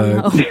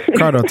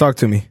 Cardo, talk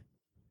to me.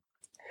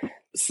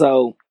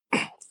 So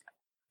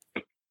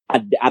I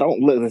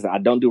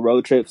don't do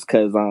road trips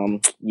because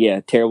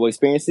terrible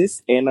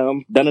experiences,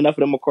 and done enough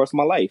of them across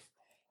my life.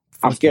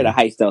 I'm scared of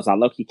heights though, so I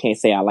low-key can't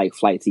say I like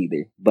flights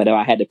either. But if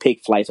I had to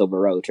pick flights over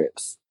road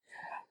trips,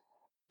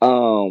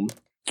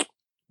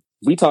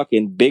 we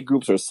talking big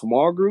groups or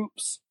small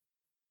groups?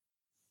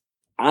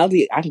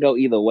 Honestly, I can go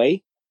either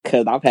way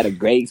because I've had a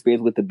great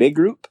experience with the big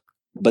group.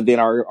 But then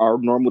our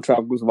normal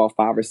travel groups about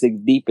 5 or 6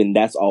 deep, and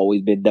that's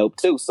always been dope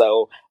too.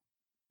 So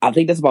I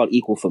think that's about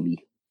equal for me.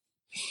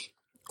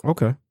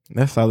 Okay,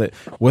 that's solid.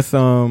 What's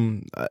I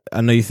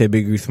know you said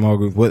big group, small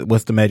group.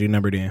 What's the magic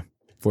number then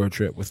for a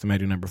trip? What's the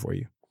magic number for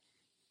you?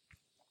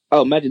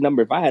 Oh, magic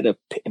number. If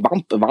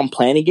I'm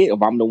planning it,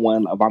 if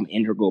I'm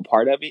integral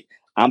part of it,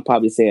 I'm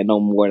probably saying no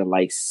more than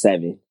like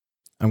 7.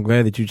 I'm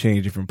glad that you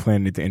changed it from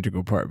planning it to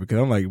integral part, because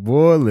I'm like,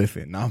 boy,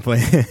 listen, I'm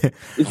playing.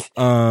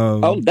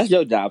 That's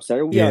your job,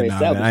 sir. We already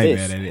established I ain't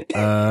this. mad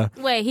at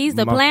it. Wait, he's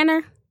the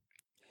planner?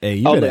 Hey,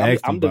 you better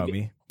ask him about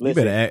me.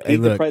 Listen, you better ask. Hey,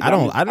 look,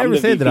 I never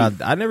said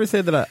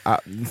that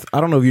I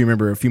don't know if you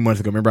remember a few months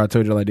ago. Remember I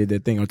told you I did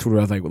that thing on Twitter.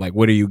 I was like,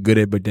 what are you good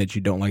at, but that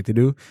you don't like to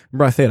do?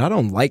 Remember I said I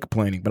don't like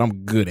planning, but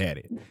I'm good at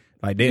it.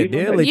 Like they'll let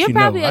you know. You're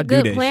probably a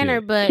good that planner,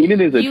 shit. but Keenan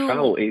is a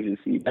travel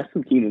agency. That's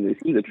what Keenan is.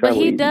 He's a travel But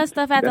he agent. does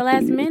stuff at the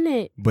last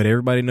minute. But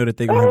everybody know that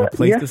they're gonna have a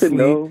place to sleep.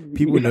 No.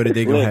 People know that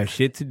they're gonna have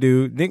shit to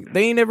do.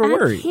 They ain't never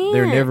worried.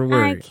 They're never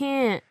worried. I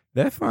can't.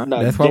 That's fine.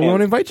 No, that's why we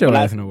won't invite your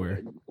ass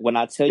nowhere. When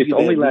I tell It's you,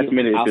 only last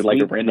minute if it's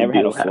like a random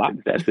deal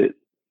happens. That's it.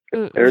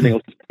 Everything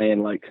else is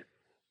planned like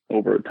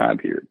over a time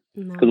period.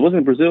 Because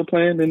wasn't Brazil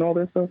planned and all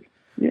that stuff?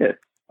 Yeah.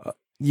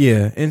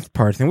 Yeah, in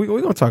parts, and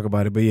we're gonna talk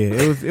about it. But yeah,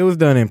 it was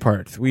done in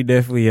parts. We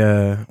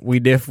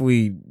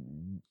definitely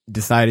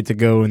decided to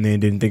go and then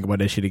didn't think about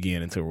that shit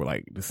again until we're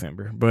like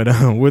December. But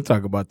we'll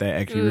talk about that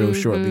actually real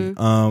shortly.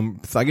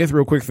 So I guess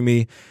real quick for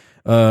me,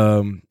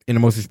 in the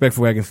most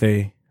respectful way I can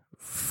say,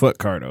 fuck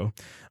Cardo.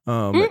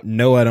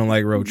 No, I don't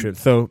like road trips.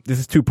 So this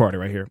is 2-parter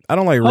right here. I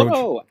don't like road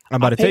trips. I'm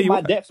about to tell you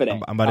my debt for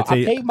that. I'm about to tell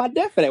you. I paid my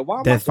debt for that.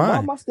 Why That's fine. Why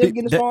am I still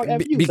getting a strong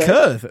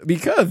FU?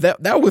 Because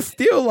that was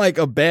still like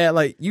a bad,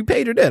 like, you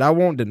paid your debt. I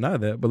won't deny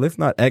that, but let's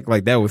not act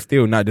like that was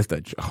still not just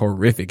a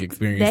horrific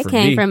experience. That for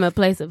came me. from a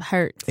place of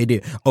hurt. It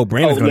did. Oh,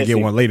 Brandon's gonna get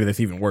one later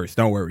that's even worse.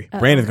 Don't worry.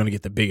 Brandon's gonna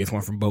get the biggest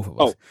one from both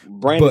of us. Oh,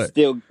 Brandon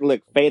still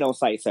fade on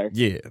sight, sir.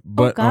 Yeah,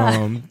 but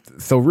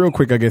so real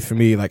quick, I guess for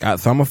me, like,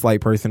 so I'm a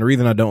flight person. The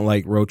reason I don't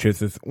like road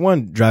trips is,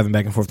 one, driving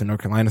back and forth to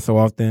North Carolina so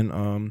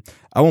often.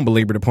 I won't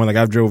belabor the point. Like,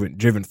 I've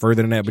driven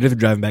further than that, but just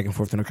driving back and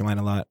forth to North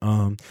Carolina a lot.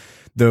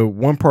 The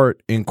one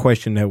part in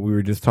question that we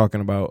were just talking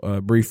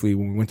about briefly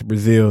when we went to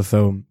Brazil.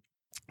 So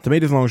to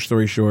make this long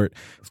story short,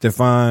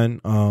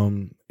 Stefan,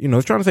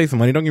 was trying to save some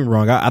money. Don't get me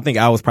wrong. I think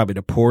I was probably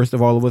the poorest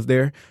of all of us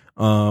there.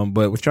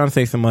 But was trying to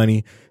save some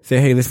money.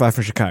 Said, hey, let's fly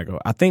from Chicago.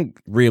 I think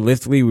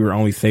realistically we were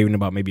only saving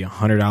about maybe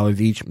 $100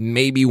 each,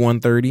 maybe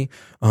 $130.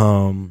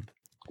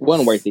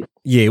 Wasn't worth it.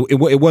 Yeah,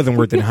 it wasn't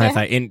worth it in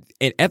hindsight.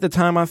 And at the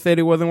time, I said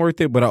it wasn't worth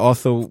it, but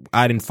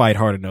I didn't fight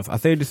hard enough. I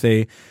said to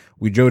say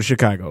we drove to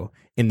Chicago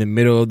in the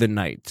middle of the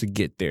night to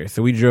get there.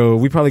 So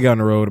we probably got on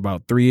the road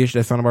about 3-ish.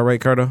 That sound about right,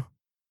 Cardo?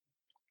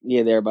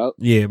 Yeah, thereabout.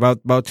 Yeah,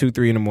 about 2,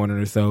 3 in the morning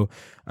or so.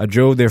 I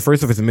drove there.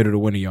 First off, it's the middle of the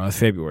winter, y'all. It's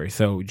February.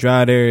 So we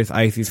drive there. It's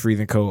icy, it's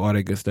freezing cold, all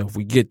that good stuff.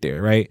 We get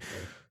there, right?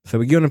 So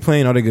we get on the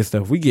plane, all that good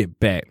stuff. We get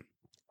back.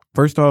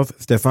 First off,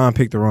 Stefan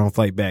picked the wrong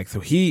flight back. So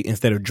he,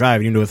 instead of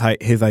driving, even though it was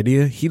his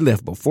idea, he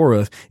left before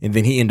us, and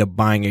then he ended up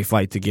buying a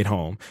flight to get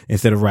home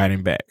instead of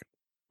riding back.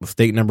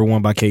 Mistake number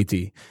 1 by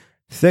KT.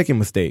 Second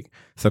mistake.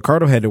 So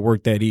Cardo had to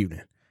work that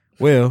evening.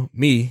 Well,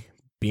 me,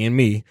 being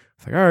me,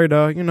 it's like, all right,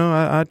 dog,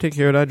 I take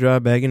care of that. I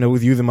drive back.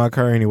 Was using my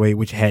car anyway,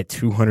 which had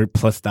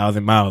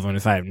 200,000+ miles on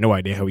it. So I have no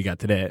idea how we got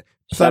to that.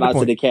 Shout out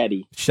to the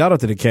caddy. Shout out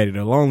to the caddy,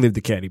 though. Long live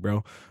the caddy,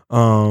 bro.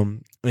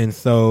 And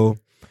so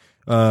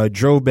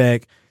drove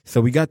back. So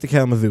we got to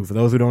Kalamazoo. For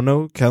those who don't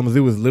know,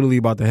 Kalamazoo is literally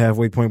about the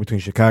halfway point between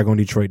Chicago and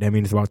Detroit. That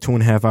means it's about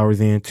 2.5 hours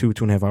in,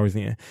 2.5 hours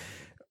in.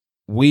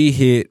 We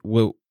hit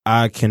what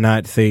I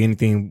cannot say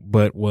anything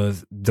but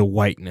was the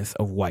whiteness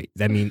of white.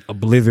 That means a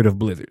blizzard of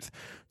blizzards.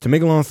 To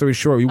make a long story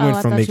short, we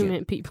went from making... You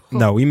meant people.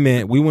 No, we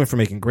went from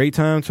making great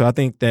time. So I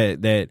think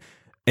that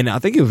and I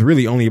think it was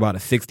really only about a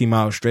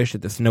 60-mile stretch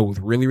that the snow was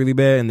really, really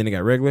bad, and then it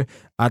got regular.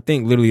 I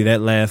think literally that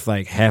last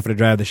half of the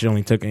drive that should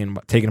only taken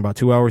about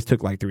 2 hours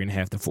took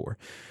 3.5 to 4.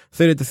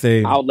 Say that to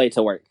say, I was late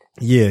to work.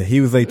 Yeah,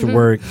 he was late to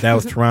work. That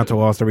was Toronto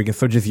All-Star Weekend.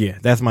 So just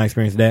that's my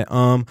experience. That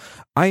I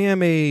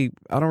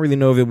don't really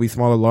know if it'll be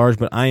small or large,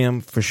 but I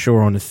am for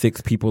sure on the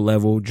 6 people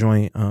level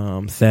joint.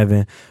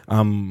 7.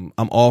 I'm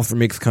all for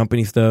mixed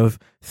company stuff.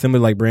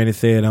 Similar like Brandon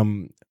said,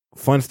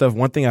 fun stuff.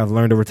 One thing I've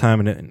learned over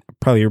time, and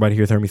probably everybody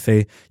here has heard me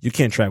say, you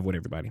can't travel with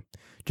everybody.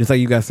 Just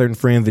like you got certain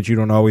friends that you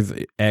don't always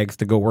ask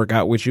to go work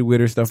out with you with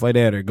or stuff like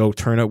that, or go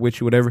turn up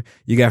with you, whatever.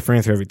 You got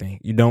friends for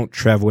everything. You don't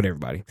travel with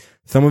everybody.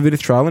 Some of it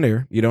is trial and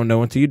error. You don't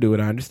know until you do it.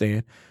 I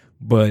understand.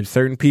 But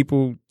certain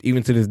people,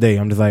 even to this day,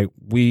 I'm just like,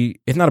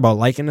 it's not about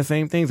liking the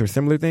same things or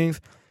similar things.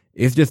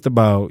 It's just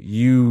about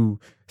you,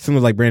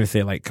 similar like Brandon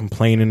said,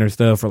 complaining or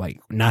stuff, or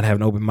not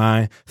having an open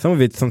mind. Some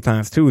of it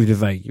sometimes too is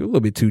just you're a little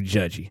bit too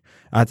judgy.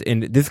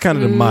 And this is kind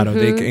of the motto.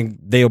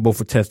 They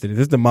both attested it.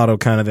 This is the motto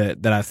kind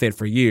of that I said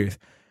for years.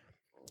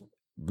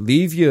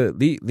 Leave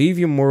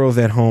your morals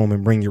at home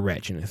and bring your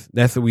ratchetness.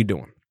 That's what we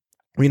doing.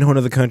 We in a whole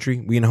other country.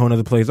 We in a whole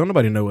other place. Don't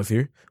nobody know us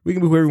here. We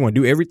can be whoever we want.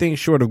 Do everything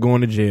short of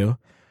going to jail.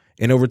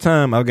 And over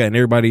time, I've gotten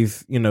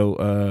everybody's,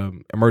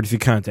 emergency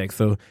contact.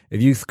 So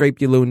if you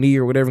scrape your little knee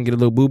or whatever and get a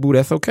little boo-boo,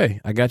 that's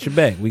okay. I got your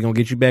back. We gonna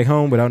get you back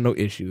home without no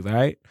issues. All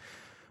right.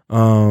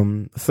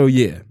 So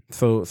yeah.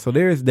 So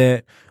there's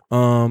that.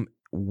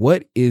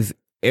 What is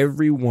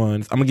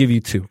everyone's? I'm gonna give you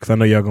 2 because I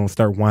know y'all gonna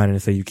start whining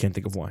and say you can't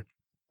think of one.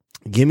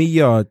 Give me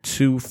y'all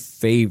 2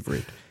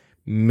 favorite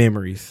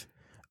memories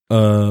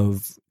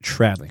of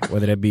traveling,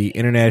 whether that be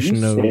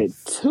international. You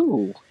said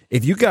 2.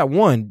 If you got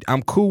one,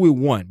 I'm cool with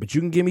 1, but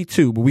you can give me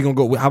 2. But we gonna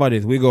go. How about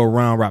this? We go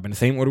round robin, the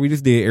same order we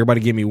just did.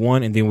 Everybody give me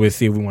 1, and then we'll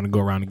see if we want to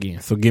go around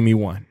again. So give me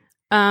 1.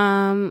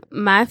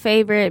 My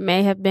favorite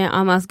may have been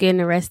almost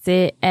getting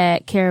arrested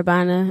at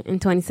Carabana in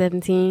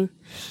 2017.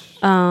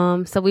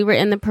 So we were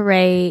in the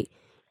parade.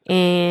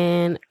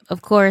 And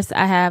of course,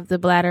 I have the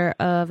bladder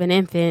of an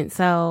infant,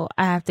 so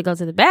I have to go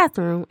to the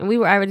bathroom. And we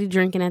were already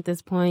drinking at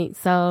this point.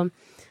 So,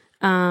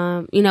 me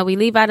and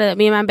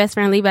my best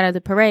friend leave out of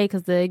the parade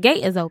because the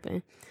gate is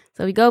open.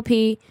 So we go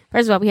pee.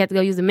 First of all, we had to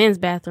go use the men's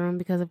bathroom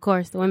because, of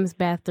course, the women's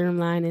bathroom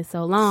line is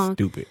so long.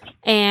 Stupid.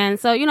 And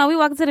so, we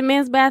walk into the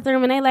men's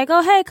bathroom and they like,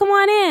 oh, hey, come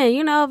on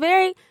in.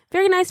 Very,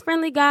 very nice,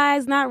 friendly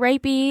guys, not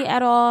rapey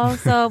at all.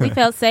 So we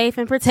felt safe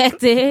and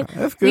protected.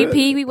 That's good. We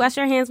pee, we wash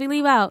our hands, we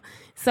leave out.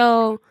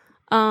 So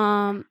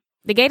the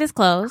gate is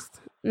closed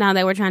now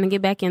that we're trying to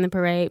get back in the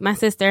parade. My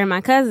sister and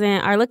my cousin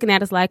are looking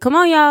at us like, come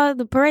on, y'all,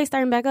 the parade's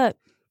starting back up.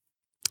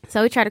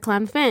 So we try to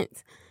climb the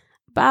fence.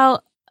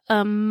 About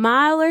a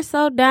mile or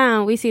so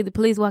down, we see the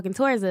police walking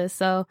towards us.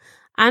 So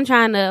I'm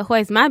trying to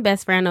hoist my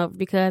best friend over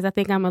because I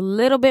think I'm a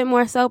little bit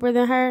more sober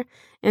than her.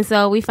 And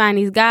so we find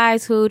these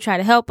guys who try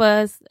to help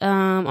us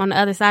on the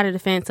other side of the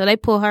fence. So they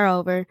pull her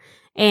over.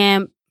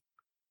 And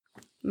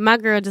my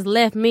girl just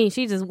left me.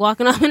 She just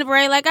walking off in the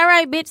parade like, all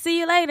right, bitch, see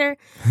you later.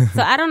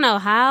 So I don't know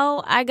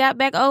how I got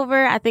back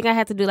over. I think I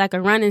had to do a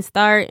run and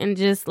start and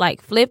just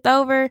flipped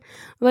over.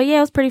 But yeah,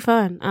 it was pretty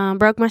fun.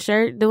 Broke my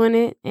shirt doing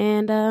it.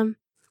 And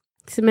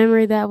it's a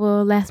memory that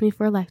will last me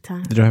for a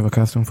lifetime. Did you have a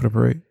costume for the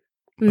parade?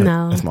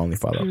 No. That's my only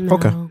follow-up. No.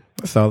 Okay.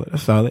 That's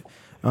solid.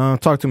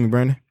 Talk to me,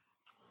 Brandon.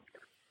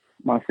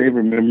 My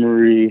favorite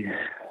memory,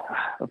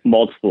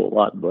 multiple, a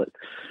lot, but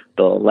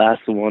the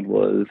last one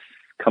was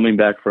coming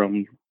back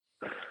from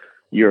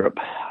Europe.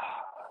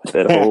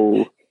 That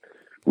whole,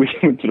 we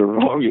went to the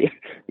wrong,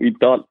 we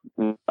thought,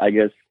 I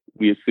guess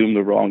we assumed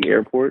the wrong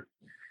airport.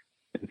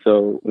 And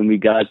so when we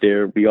got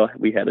there,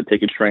 we had to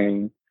take a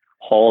train,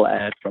 haul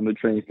ass from the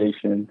train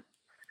station,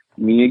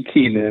 me and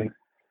Keenan,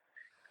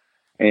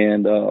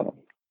 and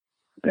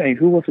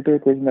who was the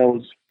third person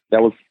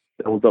that was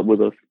up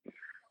with us,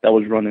 that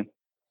was running?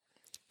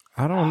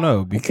 I don't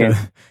know because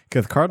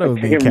Cardo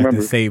was being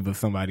Captain Save of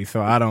somebody,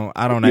 so I don't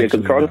actually. Yeah,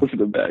 because Cardo was in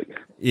the back.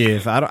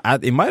 Yes,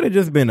 it might have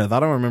just been us. I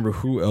don't remember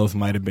who else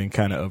might have been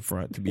kind of up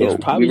front. To be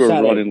honest, probably we were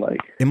running like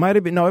it might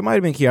have been. No, it might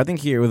have been Kier. I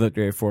think Kier was up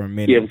there for a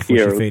minute before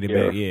she faded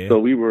back. Yeah. So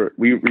we run.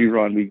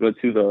 We go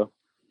to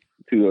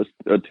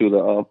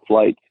the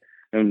flight,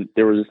 and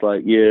they were just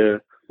like, yeah,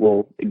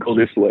 well, go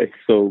this way.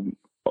 So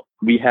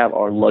we have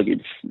our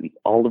luggage,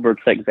 all of our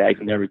tech bags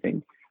and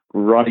everything,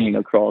 running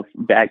across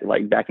back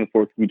and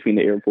forth between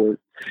the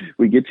airports.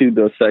 We get to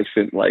the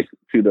section, like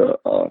to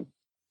the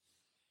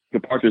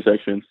departure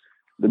section.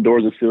 The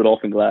doors are sealed off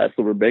in glass,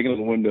 so we're banging on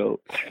the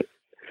window.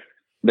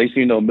 Next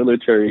thing you know,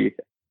 military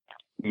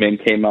men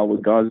came out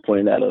with guns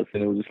pointing at us,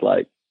 and it was just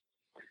like,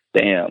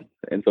 damn.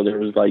 And so they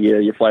were just like, yeah,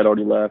 your flight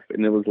already left.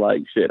 And it was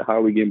like, shit, how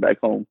are we getting back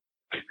home?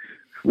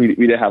 We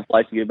didn't have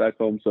flights to get back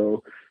home,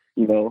 so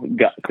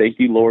thank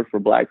you, Lord, for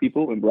black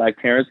people and black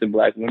parents and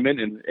black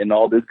women and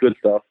all this good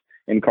stuff.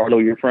 And Carlo,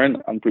 your friend,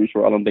 I'm pretty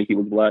sure I don't think he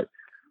was black.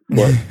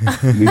 But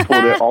we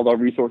pulled all our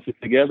resources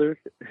together.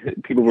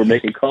 People were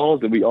making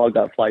calls, and we all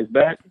got flights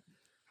back.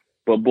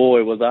 But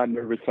boy, was I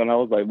nervous when I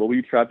was like, well,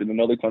 we trapped in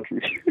another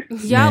country.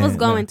 Y'all was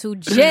going to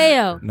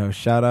jail. No,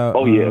 shout out.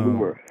 Oh, yeah, we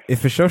were.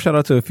 If for sure, shout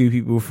out to a few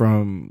people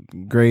from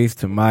Grace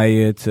to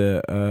Maya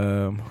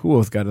to who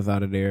else got us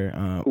out of there?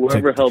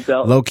 Whoever helped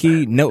out. Low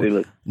key,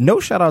 no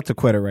shout out to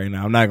Quetta right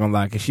now. I'm not gonna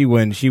lie, because she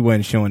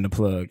wasn't showing the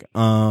plug.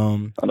 I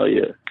know,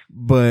 yeah.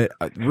 But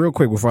real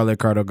quick before I let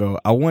Cardo go,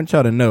 I want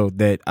y'all to know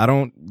that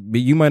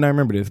you might not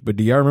remember this, but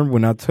do y'all remember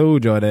when I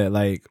told y'all that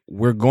like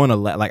we're going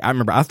to I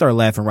remember I started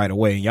laughing right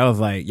away, and y'all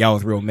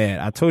was real mad.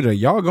 I told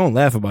y'all gonna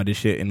laugh about this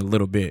shit in a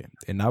little bit,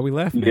 and now we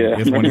laughing. Yeah,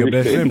 it's one of your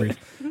best memories.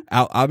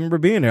 I remember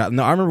being there.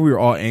 No, I remember we were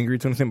all angry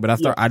to him, but I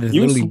just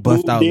literally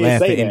bust out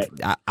laughing.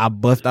 And I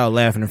bust out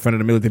laughing in front of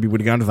the military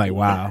people. I was like,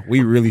 wow,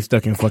 we really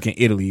stuck in fucking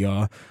Italy,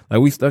 y'all.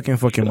 Like, we stuck in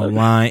fucking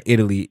Milan,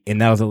 Italy,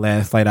 and that was the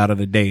last flight out of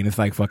the day, and it's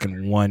like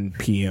fucking 1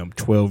 p.m.,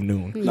 12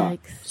 noon. Nah.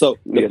 So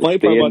the funny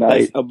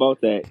part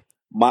about that,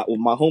 my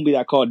homie that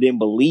I called didn't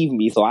believe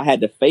me, so I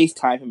had to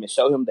FaceTime him and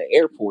show him the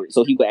airport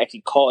so he would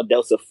actually call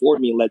Delta for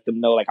me and let them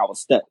know like I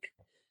was stuck.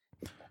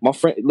 My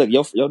friend, look,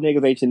 your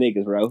niggas ain't your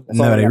niggas, bro.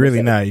 No, they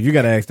really not. If you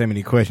gotta ask them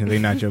any questions, they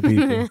not your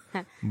people.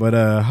 But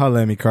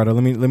holla at me, Carter.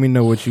 Let me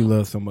know what you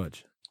love so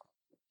much.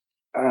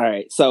 All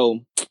right,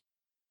 so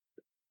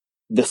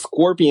the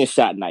scorpion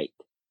shot night.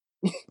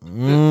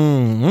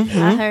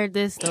 Mm-hmm. I heard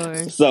this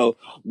story. So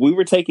we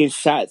were taking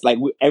shots. Like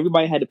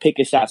everybody had to pick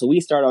a shot. So we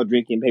started out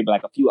drinking maybe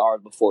like a few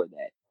hours before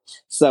that.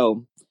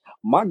 So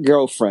my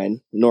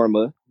girlfriend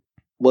Norma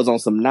was on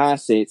some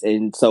nonsense,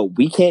 and so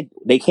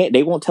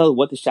they won't tell us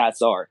what the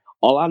shots are.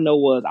 All I know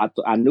was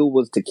I knew it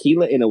was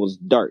tequila and it was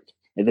dark,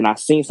 and then I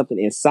seen something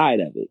inside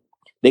of it.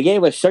 They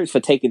gave us shirts for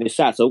taking the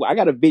shot. So I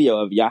got a video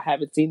of it. Y'all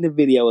haven't seen the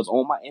video. It's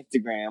on my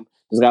Instagram.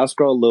 Just gotta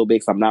scroll a little bit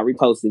because I'm not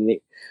reposting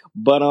it.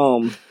 But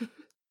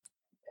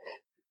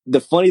the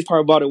funniest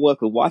part about it was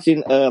because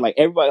watching like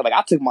everybody, like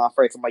I took mine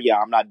first. I'm like, yeah,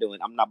 I'm not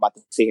about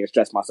to sit here and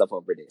stress myself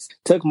over this.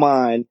 Took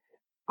mine.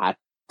 I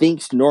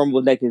think Norm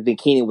was next, and then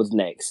Keenan was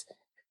next.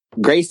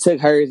 Grace took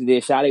hers, and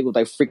then Sade was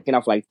like freaking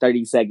out for like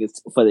 30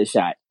 seconds for the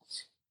shot.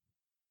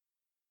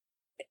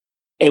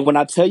 And when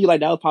I tell you, like,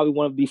 that was probably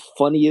one of the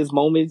funniest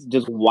moments,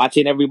 just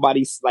watching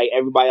everybody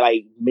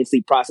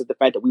mentally process the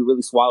fact that we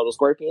really swallowed a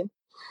scorpion.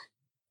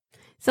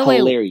 So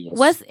hilarious.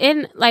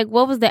 Wait,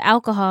 what was the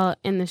alcohol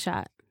in the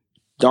shot?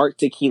 Dark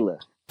tequila.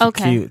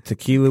 Okay.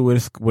 Tequila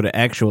with an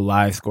actual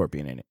live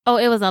scorpion in it. Oh,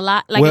 it was a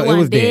lot. Like, well, it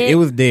was dead. It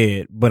was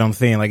dead, but I'm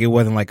saying like it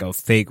wasn't like a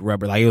fake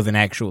rubber. Like it was an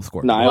actual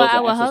scorpion. No,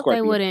 I would hope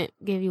they wouldn't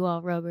give you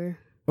all rubber.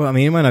 Well, I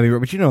mean, it might not be,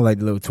 but like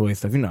the little toy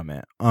stuff,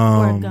 man.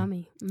 Or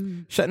gummy.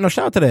 Shout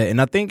out to that.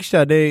 And I think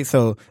Sade,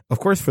 so of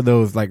course for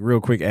those, like real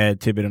quick ad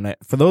tidbit on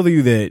that, for those of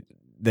you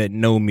that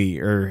know me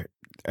or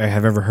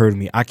have ever heard of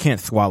me, I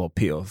can't swallow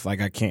pills.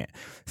 Like I can't.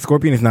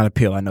 Scorpion is not a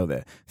pill, I know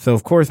that. So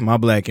of course my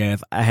black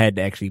ass, I had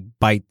to actually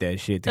bite that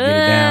shit to get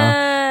it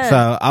down.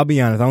 So I'll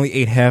be honest, I only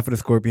ate half of the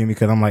scorpion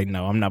because I'm like,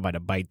 no, I'm not about to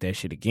bite that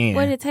shit again.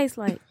 What did it taste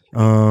like?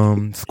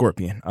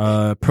 Scorpion,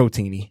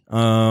 proteiny.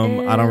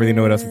 I don't really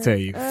know what else to tell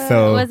you.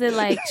 So was it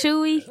like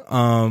chewy?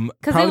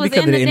 Probably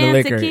because of the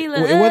liquor.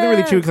 Well, it wasn't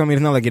really chewy because I mean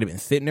it's not like it had been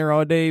sitting there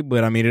all day,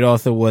 but I mean it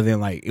also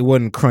wasn't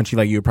crunchy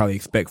like you would probably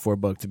expect for a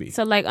bug to be.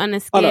 So like on a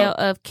scale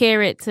of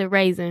carrot to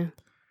raisin,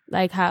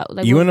 like how?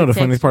 Like you wanna know the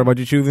funniest part about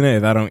you choosing that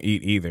is I don't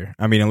eat either.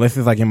 I mean unless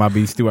it's like in my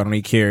beef stew, I don't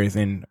eat carrots,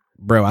 and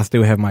bro, I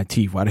still have my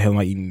teeth. Why the hell am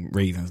I eating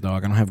raisins,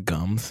 dog? I don't have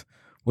gums.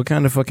 What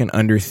kind of fucking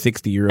under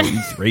 60-year-old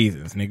eats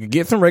raisins, nigga?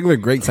 Get some regular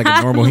grapes like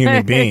a normal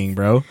human being,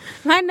 bro.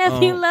 My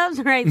nephew loves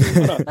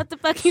raisins. What the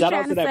fuck you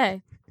trying to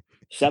say?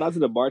 Shout out to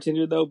the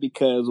bartender, though,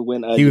 because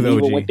when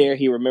Geneva went there,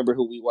 he remembered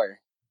who we were.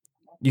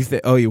 You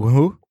said, oh,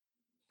 who?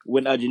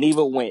 When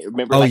Geneva went,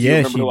 remember? Oh,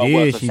 yeah, she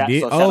did. She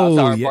did. Shout out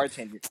to our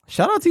bartender.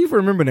 Shout out to you for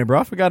remembering that, bro.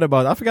 I forgot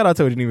I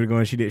told Geneva to go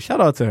and she did.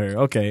 Shout out to her.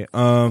 Okay.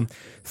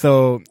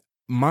 So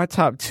my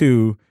top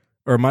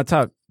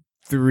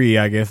 3,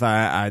 I guess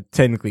I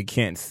technically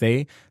can't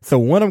say. So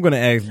one, I'm going to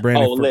ask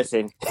Brandon.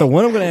 Listen. So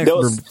one, I'm going to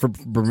ask for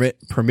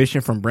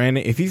permission from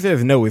Brandon. If he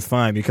says no, it's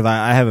fine because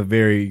I have a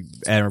very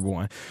admirable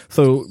one.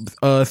 So,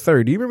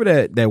 sir, do you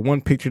remember that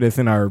one picture that's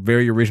in our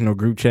very original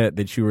group chat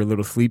that you were a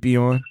little sleepy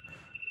on?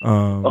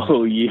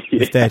 Yeah.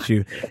 The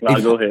statue.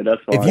 Go ahead.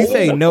 That's fine. If you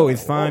say no,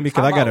 it's fine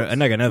because I got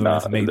another one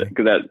that's amazing.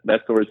 Because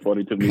that story's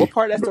funny to me. What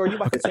part of that story you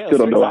about to tell? I still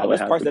don't know how Which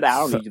parts of that I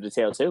don't need you to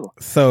tell too.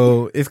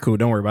 So it's cool.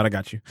 Don't worry about it. I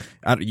got you.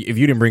 If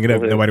you didn't bring it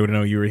up, nobody would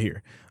know you were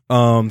here.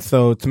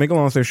 So to make a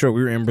long story short,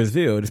 we were in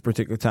Brazil this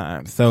particular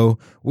time. So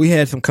we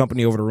had some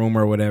company over the room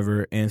or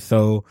whatever, and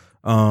so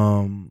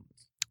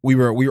we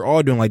were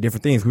all doing like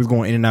different things. We was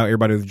going in and out.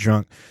 Everybody was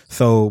drunk.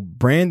 So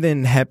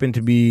Brandon happened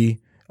to be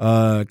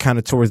kind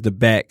of towards the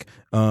back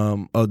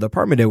of the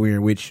apartment that we were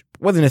in, which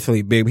wasn't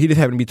necessarily big, but he just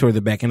happened to be towards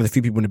the back, and there's a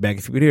few people in the back,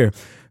 a few people here.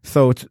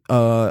 So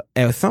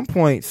at some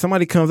point,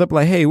 somebody comes up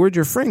like, "Hey, where'd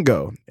your friend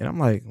go?" And I'm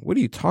like, "What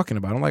are you talking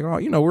about?" I'm like,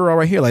 "Oh, we're all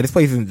right here. Like, this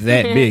place isn't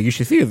that big. You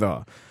should see us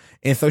all."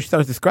 And so she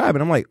starts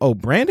describing. I'm like, "Oh,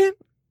 Brandon?"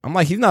 I'm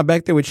like, "He's not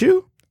back there with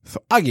you?"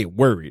 So I get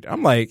worried.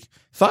 I'm like,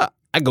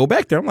 I go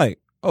back there. I'm like,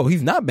 "Oh,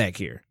 he's not back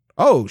here.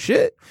 Oh,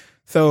 shit."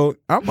 So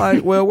I'm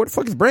like, well, where the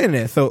fuck is Brandon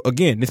at? So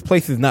again, this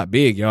place is not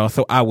big, y'all.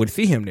 So I would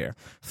see him there.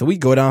 So we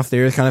go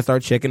downstairs, kind of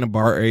start checking the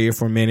bar area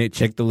for a minute,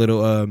 check the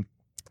little,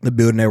 the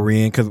building that we're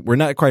in, because we're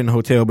not quite in a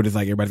hotel, but it's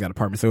like everybody's got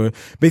apartments. So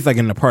basically like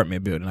an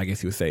apartment building, I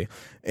guess you would say.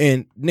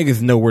 And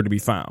niggas nowhere to be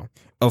found.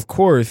 Of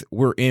course,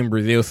 we're in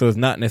Brazil, so it's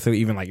not necessarily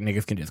even like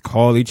niggas can just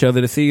call each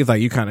other to see. It's like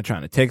you kind of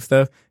trying to text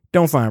stuff.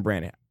 Don't find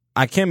Brandon.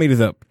 I can't make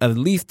this up. At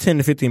least 10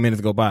 to 15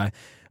 minutes go by.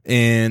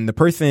 And the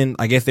person,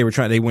 I guess they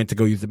went to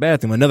go use the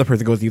bathroom. Another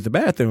person goes to use the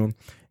bathroom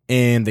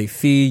and they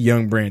see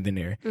young Brandon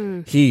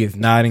there. He is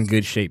not in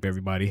good shape,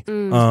 everybody.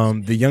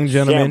 The young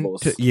gentleman,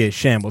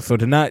 shambles. So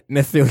to not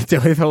necessarily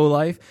tell his whole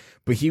life,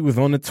 but he was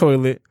on the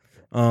toilet.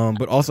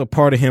 But also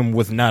part of him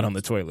was not on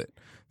the toilet.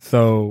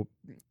 So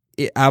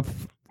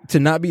to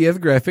not be as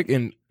graphic,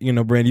 and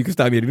Brandon, you can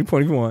stop me at any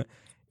point if you want.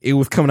 It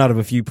was coming out of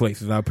a few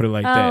places. I'll put it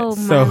like that.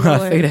 So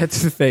I say that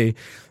to say,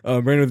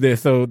 Brandon was there.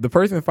 So the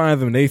person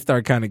finds him, they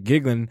start kind of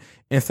giggling.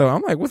 And so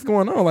I'm like, what's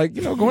going on? Like,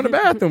 go in the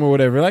bathroom or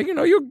whatever. Like,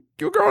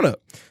 you're grown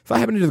up. So I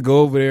happened to just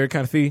go over there and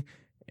kind of see.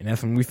 And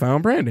that's when we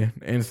found Brandon.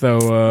 And so,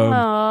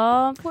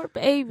 oh, poor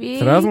baby.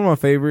 So that was one of my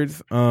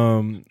favorites.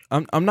 I'm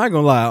not gonna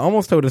lie. I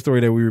almost told the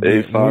story that we were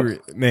being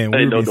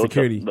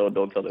security.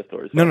 Don't tell that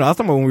story. No, I was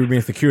talking about when we were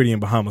being security in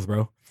Bahamas,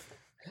 bro.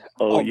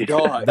 Oh, yeah.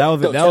 God. That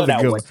was a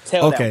good one.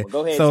 Okay,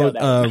 Go ahead.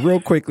 So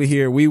real quickly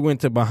here, we went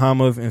to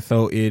Bahamas, and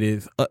so it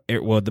is.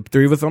 The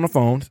three of us on the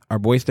phones. Our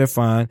boy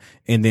Stefan,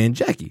 and then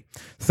Jackie.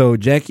 So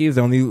Jackie is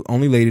the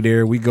only lady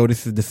there. We go.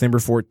 This is December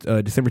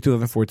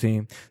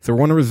 2014. So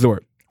we're on a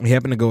resort. We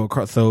happen to go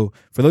across. So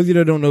for those of you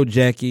that don't know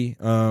Jackie,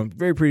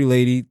 very pretty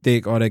lady,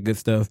 thick, all that good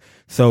stuff.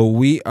 So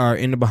we are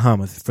in the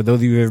Bahamas. For those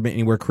of you who have ever been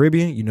anywhere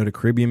Caribbean, you know the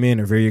Caribbean men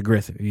are very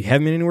aggressive. If you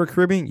haven't been anywhere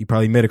Caribbean, you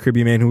probably met a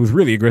Caribbean man who was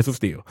really aggressive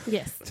still.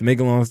 Yes. To make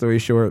a long story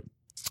short,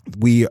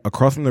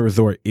 across from the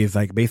resort is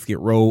like basically a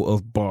row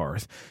of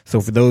bars. So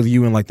for those of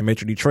you in like the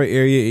Metro Detroit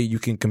area, you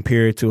can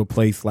compare it to a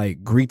place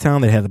like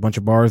Greektown that has a bunch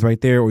of bars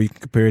right there, or you can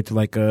compare it to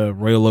like a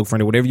Royal Oak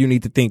Front, or whatever you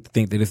need to think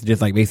that it's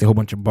just like basically a whole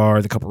bunch of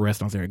bars, a couple of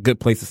restaurants there, a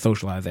good place to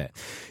socialize at.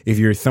 If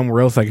you're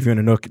somewhere else, like if you're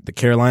in the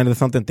Carolinas or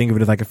something, think of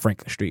it as like a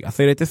Franklin Street. I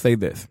say that to say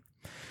this.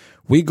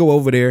 We go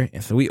over there,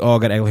 and so we all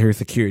got out here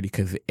security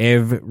because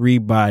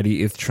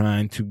everybody is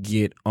trying to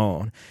get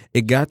on.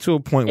 It got to a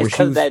point where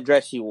because that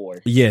dress she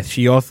wore. Yes,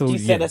 she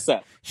set us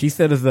up. She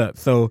set us up.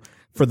 So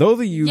for those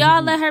of you,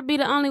 y'all let her be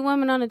the only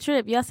woman on the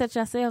trip. Y'all set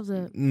yourselves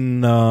up.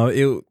 No,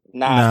 stay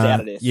out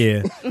of this.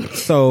 Yeah.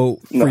 So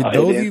for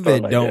those of you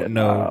that don't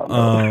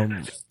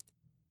know,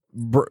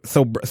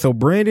 So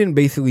Brandon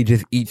basically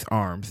just eats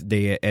arms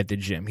day at the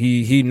gym.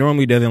 He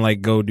normally doesn't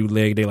like go do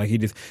leg day. Like he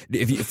just,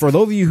 for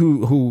those of you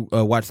who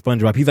watch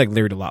SpongeBob, he's like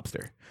Larry the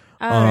Lobster.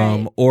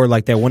 Right. Or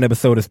like that one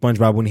episode of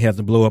SpongeBob when he has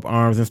to blow up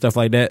arms and stuff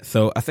like that.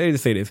 So I say to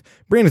say this,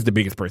 Brandon's the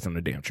biggest person on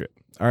the damn trip.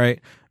 All right.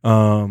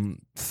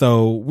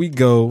 So we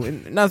go,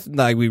 and not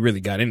like we really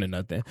got into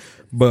nothing,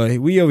 but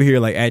we over here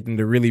like acting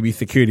to really be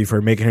security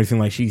for making her seem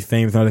like she's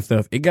famous and all that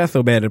stuff. It got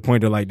so bad to the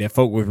point that like that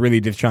folk was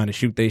really just trying to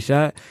shoot their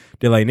shot.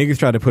 That like niggas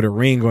tried to put a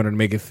ring on her to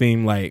make it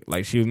seem like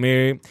she was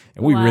married,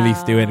 and we really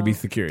still had to be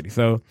security.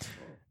 So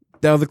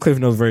that was a Cliff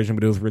Notes version,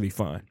 but it was really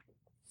fun.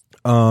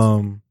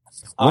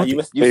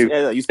 You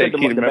said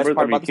the best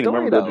part about the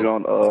story, though.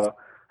 John,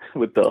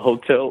 with the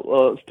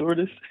hotel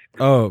stewardess.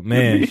 Oh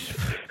man,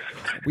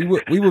 we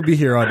would be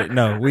here all day.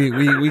 No,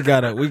 we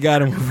gotta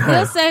move on.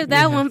 We'll save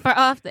that one for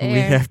off the air. We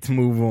have to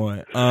move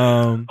on.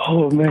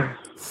 Oh man.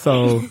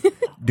 So,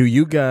 do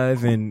you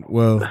guys, and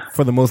well,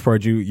 for the most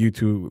part, you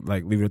two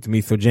like leave it up to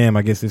me. So, Jam,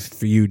 I guess it's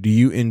for you. Do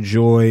you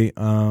enjoy?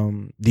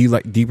 Do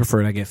you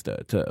prefer, I guess,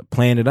 to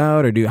plan it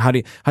out, or how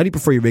do you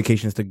prefer your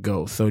vacations to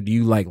go? So, do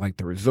you like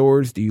the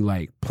resorts? Do you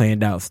like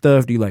planned out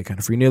stuff? Do you like kind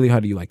of free nilly?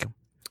 How do you like them?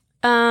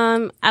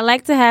 I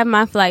like to have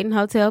my flight and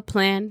hotel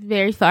planned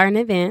very far in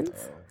advance,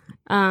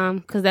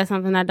 because that's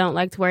something I don't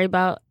like to worry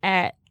about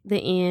at the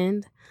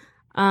end.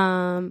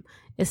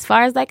 as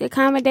far as like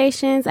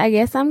accommodations, I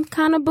guess I'm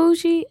kind of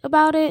bougie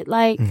about it.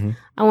 Like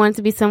I want it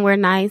to be somewhere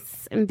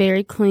nice and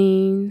very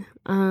clean.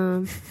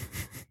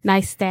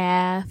 Nice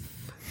staff.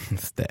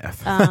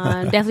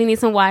 Definitely need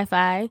some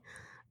Wi-Fi.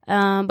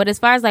 But as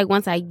far as like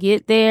once I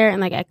get there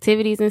and like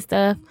activities and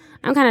stuff,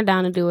 I'm kind of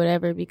down to do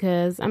whatever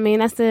because I mean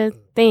that's the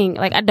thing.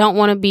 Like I don't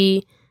want to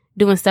be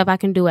doing stuff I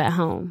can do at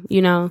home,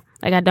 you know?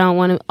 Like I don't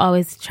want to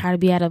always try to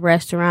be at a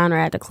restaurant or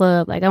at the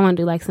club. Like I want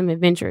to do like some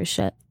adventurous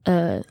stuff.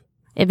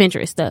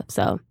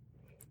 So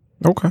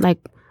okay, like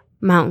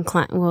mountain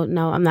climb. Well,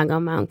 no, I'm not gonna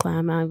mountain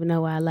climb. I don't even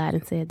know why I lied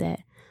and said that.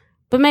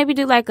 But maybe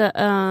do like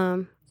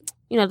a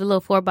you know, the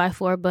little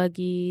 4x4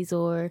 buggies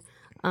or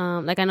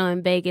like I know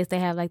in Vegas they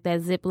have like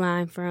that zip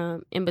line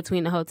from in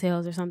between the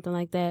hotels or something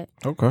like that.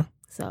 Okay.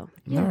 So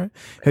yeah. All right.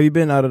 Have you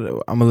been out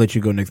of? I'm gonna let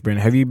you go next,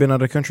 Brandon. Have you been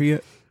out of the country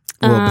yet?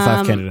 Well,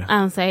 besides Canada. I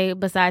don't say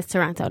besides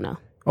Toronto, no.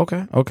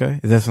 Okay.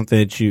 Is that something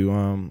that you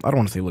I don't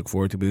want to say look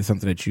forward to, but it's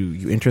something that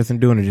you interested in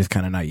doing, or just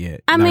kind of not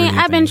yet? I mean,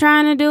 I've been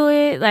trying to do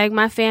it. Like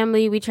my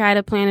family, we try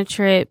to plan a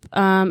trip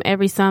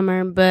every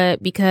summer,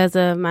 but because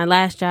of my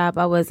last job,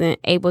 I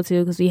wasn't able to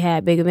because we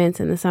had big events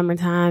in the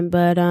summertime.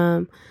 But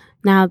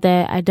now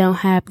that I don't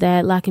have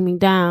that locking me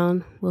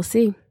down, we'll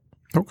see.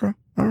 Okay.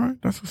 All right.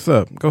 That's what's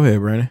up. Go ahead,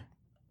 Brandon.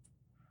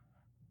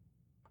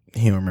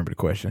 He don't remember the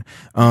question.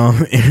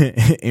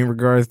 In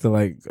regards to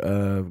like,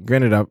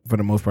 granted, for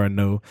the most part,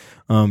 no.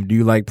 Do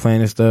you like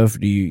planning stuff?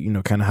 Do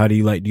you kind of how do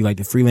you like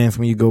to freelance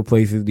when you go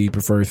places? Do you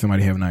prefer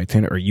somebody have an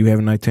itinerary or you have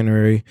an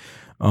itinerary?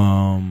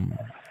 Stuff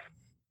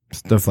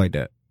like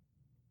that.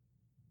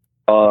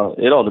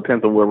 It all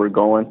depends on where we're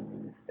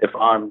going. If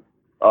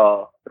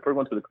we're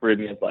going to the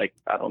Caribbean, like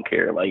I don't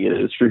care. Like it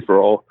is free for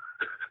all.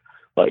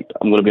 Like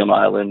I'm going to be on the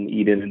island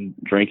eating and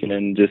drinking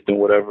and just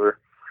doing whatever.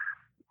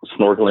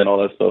 Snorkeling,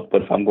 all that stuff.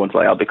 But if I'm going to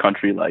like out the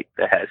country, like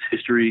that has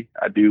history,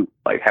 I do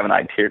like have an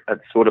itinerary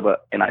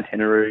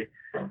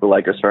for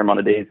like a certain amount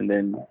of days, and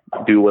then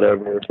do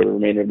whatever for the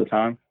remainder of the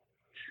time.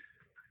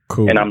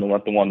 Cool. And I'm the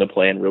one to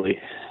plan. Really,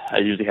 I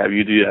usually have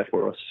you do that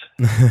for us.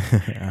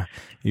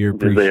 You're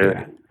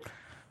appreciated.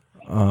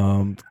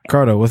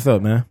 Cardo, what's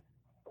up, man?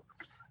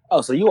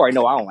 Oh, so you already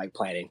know I don't like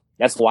planning.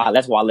 That's why I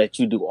let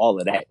you do all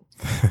of that.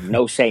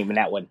 No shame in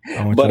that one.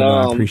 I want you to know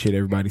I appreciate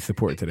everybody's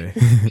support today.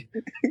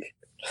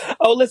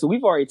 Oh, listen,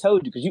 we've already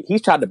told you because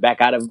he's tried to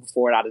back out of it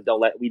before, and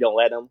we don't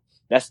let him.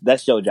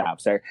 That's your job,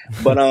 sir.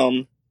 But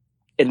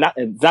it's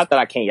not that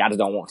I can't. I just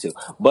don't want to.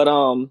 But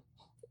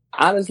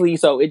honestly,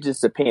 so it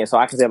just depends. So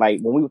I can say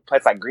like when we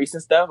place like Greece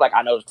and stuff, like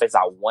I know the place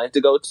I wanted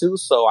to go to,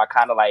 so I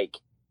kind of like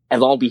as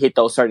long as we hit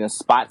those certain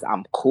spots,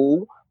 I'm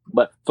cool.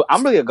 But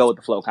I'm really a go with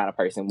the flow kind of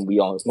person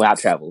when I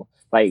travel.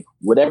 Like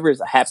whatever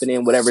is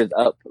happening, whatever is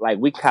up, like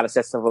we kind of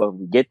set stuff up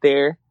when we get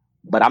there.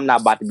 But I'm not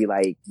about to be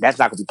like that's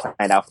not gonna be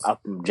planned out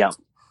from jump.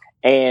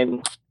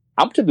 And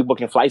I'm to be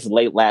booking flights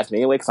late last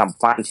minute anyway because I'm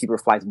finding cheaper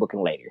flights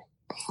booking later.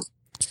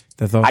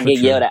 That's also I get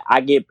true. yelled at. I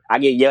get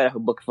yelled at for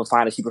booking for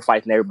finding cheaper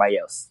flights than everybody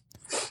else.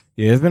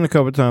 Yeah, it's been a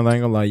couple of times. I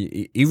ain't gonna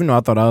lie. Even though I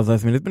thought I was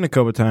last minute, it's been a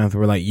couple of times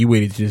where like you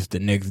waited just the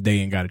next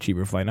day and got a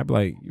cheaper flight. And I'd be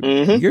like,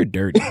 "You're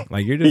dirty.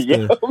 Like you're just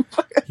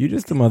you're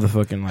just a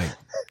motherfucking like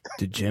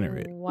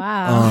degenerate."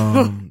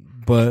 Wow.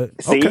 But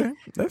See? okay,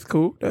 that's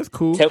cool. That's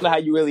cool. Tell me how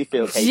you really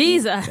feel, KP.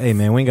 Jesus. Hey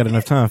man, we ain't got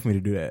enough time for me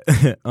to do that.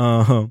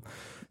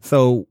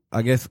 So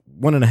I guess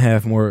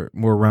 1.5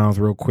 more rounds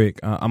real quick.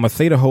 I'm gonna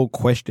say the whole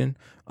question,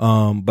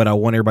 but I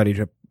want everybody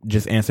to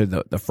just answer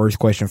the first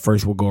question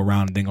first. We'll go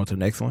around and then go to the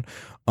next one.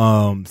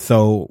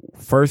 So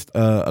first,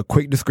 a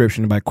quick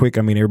description. By quick,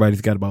 I mean everybody's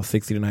got about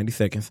 60 to 90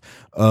 seconds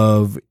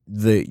of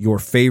your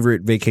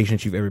favorite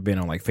vacations you've ever been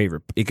on. Like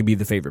favorite, it could be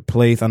the favorite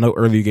place. I know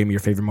earlier you gave me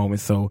your favorite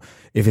moment. So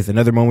if it's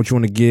another moment you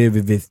want to give,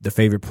 if it's the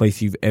favorite place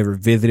you've ever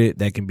visited,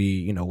 that can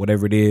be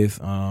whatever it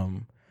is.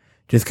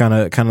 Just kind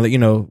of,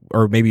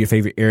 or maybe your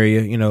favorite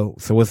area,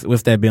 So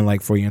what's that been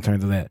like for you in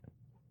terms of that?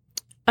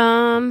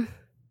 I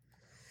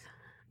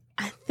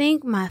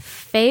think my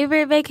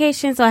favorite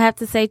vacation, so I have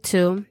to say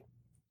 2.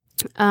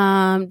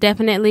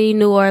 Definitely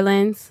New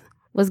Orleans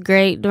was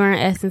great during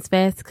Essence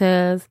Fest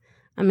because,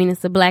 I mean,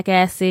 it's a black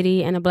ass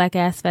city and a black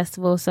ass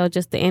festival. So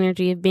just the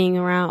energy of being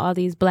around all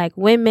these black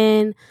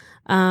women,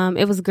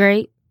 it was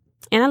great.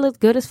 And I looked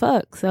good as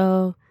fuck.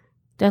 So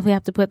definitely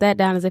have to put that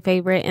down as a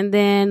favorite. And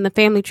then the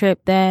family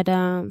trip that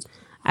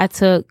I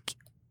took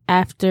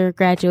after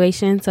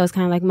graduation. So it's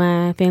kind of like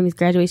my family's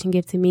graduation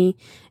gift to me.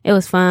 It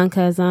was fun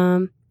because,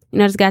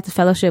 just got to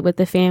fellowship with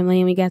the family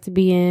and we got to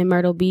be in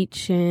Myrtle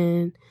Beach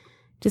and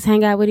just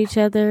hang out with each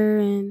other.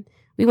 And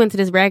we went to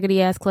this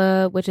raggedy ass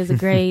club, which is a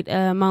great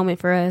moment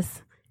for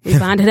us. We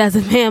bonded as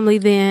a family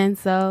then.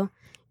 So,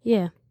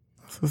 yeah.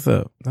 That's what's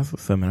up. That's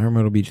what's up, man. Her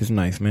Myrtle Beach is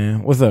nice,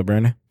 man. What's up,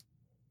 Brandon?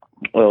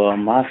 Well,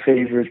 my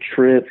favorite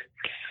trip,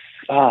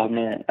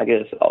 man, I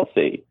guess I'll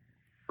say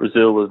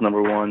Brazil was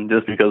number one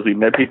just because we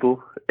met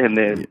people, and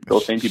then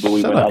those same people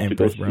we went out to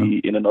go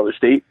see in another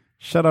state.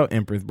 Shout out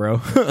Empress, bro.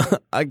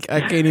 I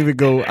can't even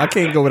go. I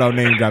can't go without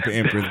name dropping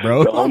Empress,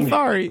 bro. I'm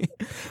sorry.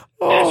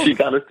 Oh. She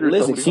got us through.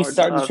 Listen, she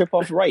started the trip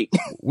off right.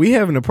 We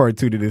having a part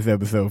 2 to this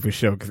episode for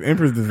sure because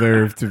Empress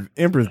deserves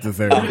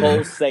a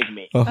whole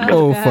segment,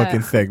 whole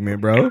fucking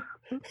segment, bro.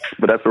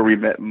 But that's where we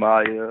met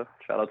Maya.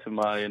 Shout out to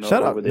Maya.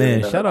 Shout out,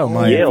 man. Shout out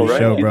Maya Yale, for right?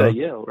 sure, bro.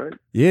 Yale, right?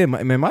 Yeah,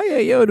 man. Maya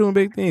at Yale doing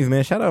big things,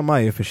 man. Shout out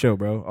Maya for sure,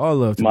 bro. All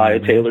love to Maya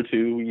Maya, Taylor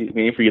too.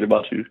 We ain't forget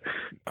about you.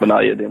 But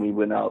now, yeah, then we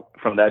went out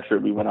from that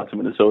trip. We went out to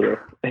Minnesota,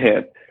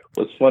 and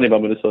what's funny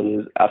about Minnesota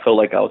is I felt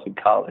like I was in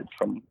college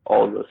from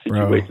all the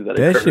situations that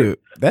occurred.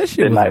 That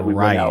shit was a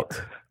riot.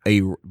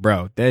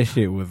 Bro, that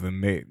shit was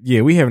amazing.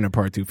 Yeah, we having a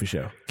part 2 for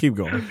sure. Keep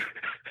going.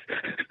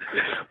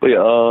 But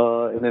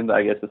yeah, and then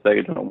I guess the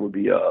second one would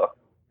be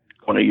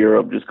going to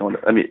Europe. Just going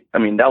to. I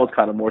mean that was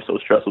kind of more so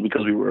stressful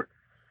because we were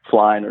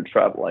flying or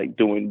travel, like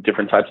doing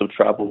different types of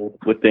travel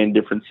within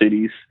different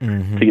cities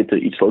to get to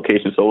each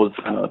location. So it was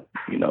kind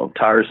of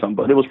tiresome,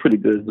 but it was pretty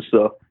good.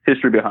 The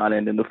history behind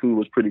it and the food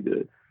was pretty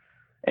good.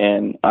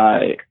 And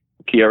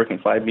Kiara can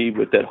fight me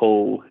with that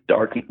whole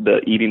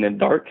the eating in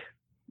dark.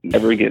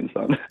 Never again,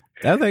 son.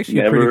 That was actually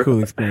a pretty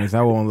cool experience.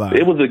 I won't lie.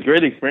 It was a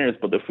great experience,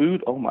 but the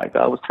food, oh my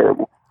God, it was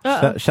terrible.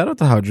 Shout out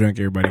to how drunk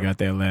everybody got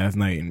that last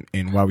night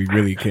and why we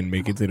really couldn't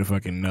make it to the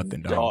fucking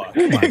nothing, dog.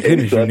 Oh my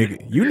goodness,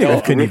 you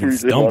niggas couldn't even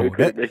stumble.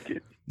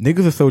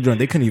 Niggas are so drunk,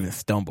 they couldn't even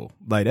stumble.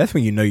 Like, that's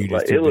when you know you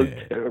just too It was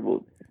bad.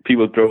 terrible.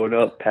 People throwing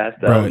up, passed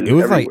bro, out. It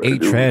was like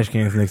 8 trash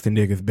cans next to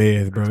niggas'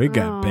 beds, bro. It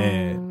got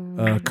bad.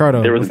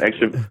 Cardo. There was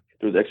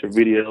extra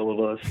video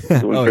of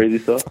us doing crazy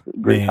stuff.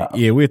 Great time.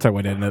 Yeah, we'll talk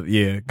about that another.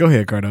 Yeah, go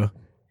ahead, Cardo.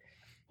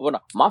 Well, no,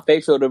 my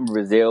favorite trip in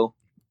Brazil,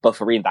 but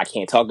for reasons I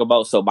can't talk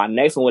about. So my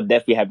next one would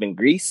definitely have been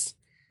Greece.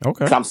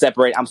 Okay. I'm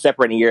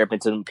separating Europe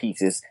into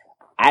pieces.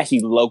 I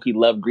actually low-key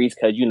love Greece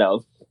because,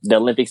 the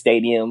Olympic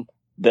Stadium,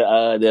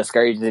 the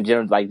excursions in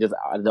general, like just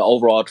the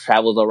overall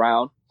travels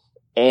around.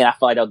 And I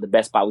felt like that was the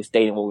best spot we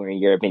stayed in when we were in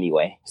Europe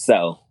anyway.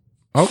 So.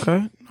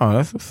 Okay. Oh,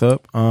 that's what's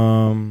up.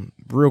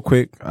 Real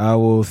quick, I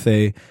will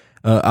say,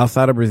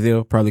 outside of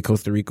Brazil, probably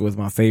Costa Rica was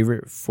my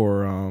favorite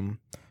for,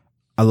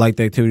 I like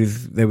the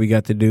activities that we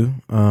got to do.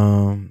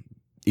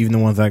 Even the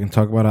ones I can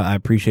talk about, I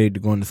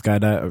appreciate going to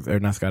skydiving, or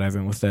not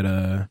skydiving, what's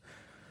that,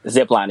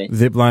 Ziplining.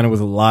 Ziplining was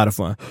a lot of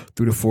fun.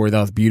 Through the forest,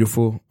 that was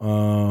beautiful.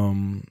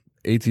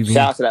 ATV.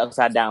 Shout out to the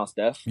upside down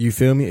stuff. You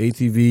feel me?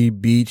 ATV,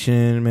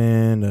 beaching,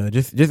 man.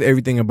 Just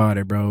everything about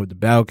it, bro. The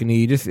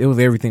balcony,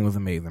 everything was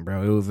amazing,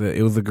 bro.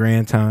 It was a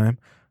grand time.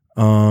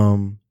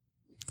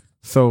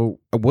 So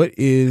what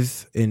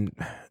is we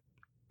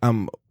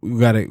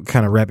gotta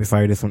kind of rapid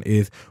fire this one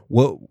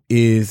what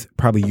is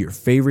probably your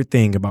favorite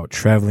thing about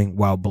traveling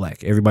while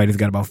black? Everybody's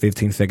got about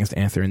 15 seconds to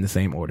answer in the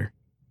same order.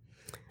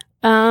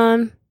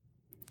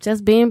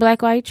 Just being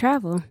black while you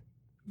travel.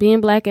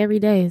 Being black every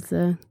day is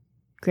a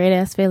great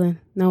ass feeling.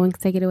 No one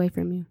can take it away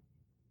from you.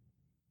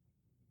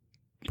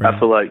 I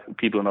feel like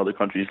people in other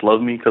countries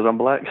love me because I'm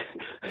black.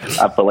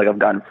 I feel like I've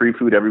gotten free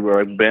food everywhere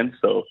I've been.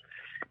 So,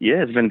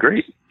 yeah, it's been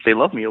great. They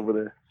love me over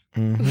there.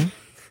 Mm-hmm.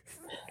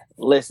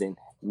 Listen,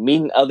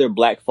 meeting other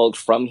black folks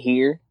from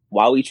here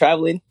while we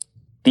traveling,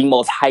 the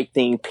most hype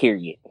thing,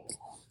 period.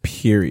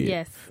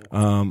 Yes.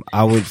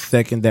 I would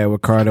second that,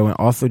 Ricardo, and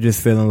also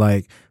just feeling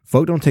like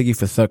folk don't take you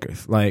for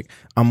suckers. Like,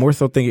 I'm more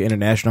so thinking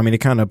international. I mean, it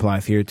kind of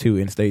applies here too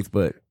in States,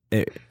 but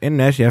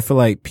internationally, I feel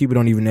like people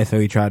don't even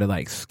necessarily try to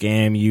like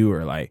scam you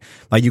or like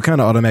you kind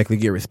of automatically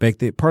get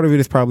respected. Part of it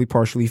is probably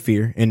partially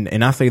fear,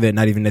 and I say that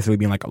not even necessarily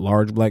being like a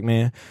large black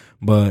man,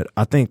 but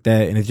I think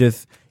that, and it's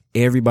just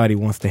everybody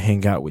wants to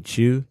hang out with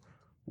you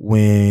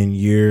when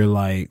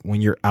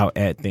you're out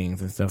at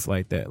things and stuff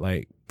like that.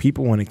 Like,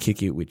 people want to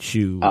kick it with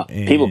you.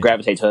 And people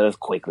gravitate to us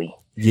quickly.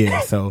 Yeah,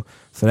 so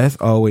that's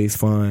always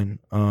fun.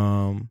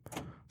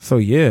 So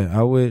yeah,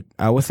 I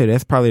would say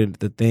that's probably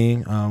the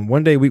thing.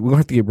 One day we're gonna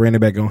have to get Brandon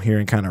back on here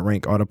and kind of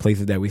rank all the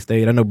places that we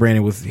stayed. I know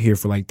Brandon was here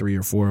for like 3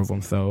 or 4 of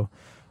them, so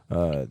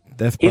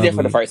that's he's there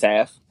for the first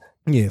half.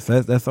 Yeah,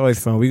 so that's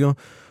always fun. We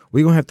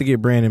gonna have to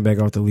get Brandon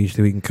back off the leash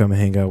so he can come and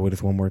hang out with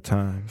us one more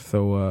time.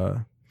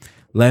 So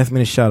last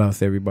minute shout outs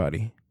to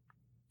everybody.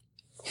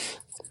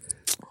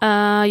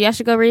 Y'all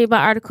should go read my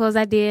articles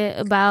I did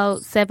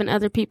about 7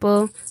 other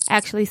people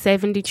actually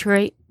saving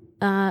Detroit,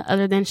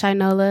 other than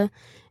Shinola.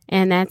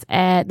 And that's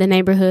at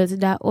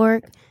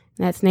theneighborhoods.org.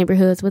 That's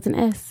neighborhoods with an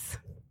S.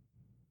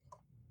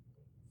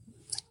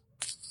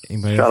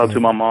 Anybody Shout out to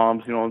my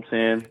moms, you know what I'm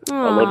saying? Aww.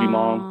 I love you,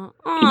 Mom.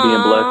 Keep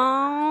being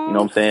blessed. You know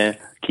what I'm saying?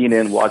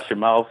 Keenan, watch your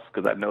mouth,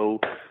 because I know...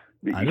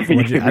 I just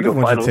want you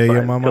to tell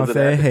your mama,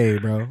 say, hey,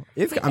 bro.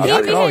 You be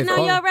hitting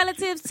on your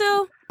relatives,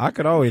 too? I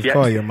could always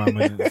call your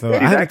mama. So I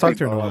haven't talked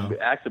to her in a while.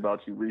 I asked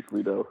about you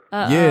briefly, though.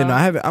 Yeah, no,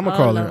 I haven't. I'm going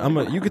to call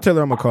her. You can tell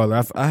her I'm going to call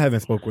her. I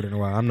haven't spoke with her in a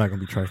while. I'm not going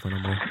to be trifling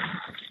no more.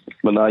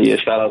 But no, yeah,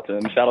 shout out to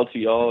him. Shout out to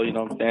y'all, you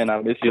know what I'm saying?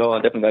 I miss y'all. I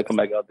definitely got to come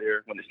back out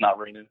there when it's not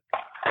raining.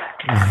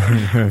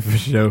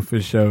 For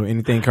sure.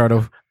 Anything,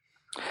 Cardo?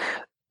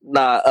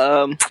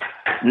 Nah,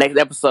 next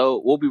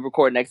episode, we'll be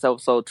recording next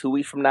episode 2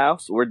 weeks from now.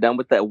 So we're done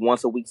with that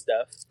once a week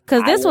stuff.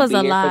 Because this was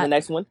a lot. For the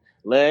next one.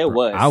 It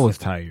was. I was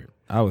tired.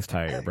 I was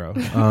tired, bro.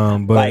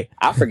 But like,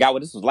 I forgot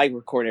what this was like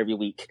recording every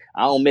week.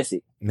 I don't miss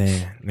it.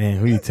 Man,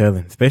 who you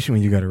telling? Especially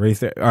when you got to race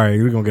that. All right,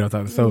 we're going to get on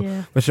top of it.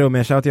 So, for sure,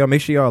 man, shout out to y'all.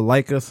 Make sure y'all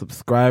like us,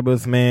 subscribe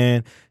us,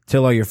 man.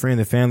 Tell all your friends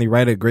and family.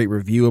 Write a great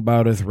review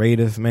about us. Rate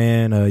us,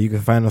 man. You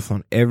can find us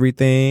on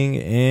everything.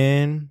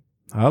 And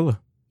holla.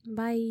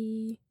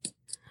 Bye.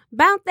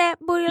 Bounce that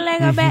booty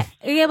leg back.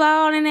 Give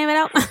all in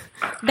there.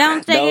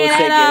 Don't take it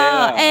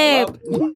at all. Hey.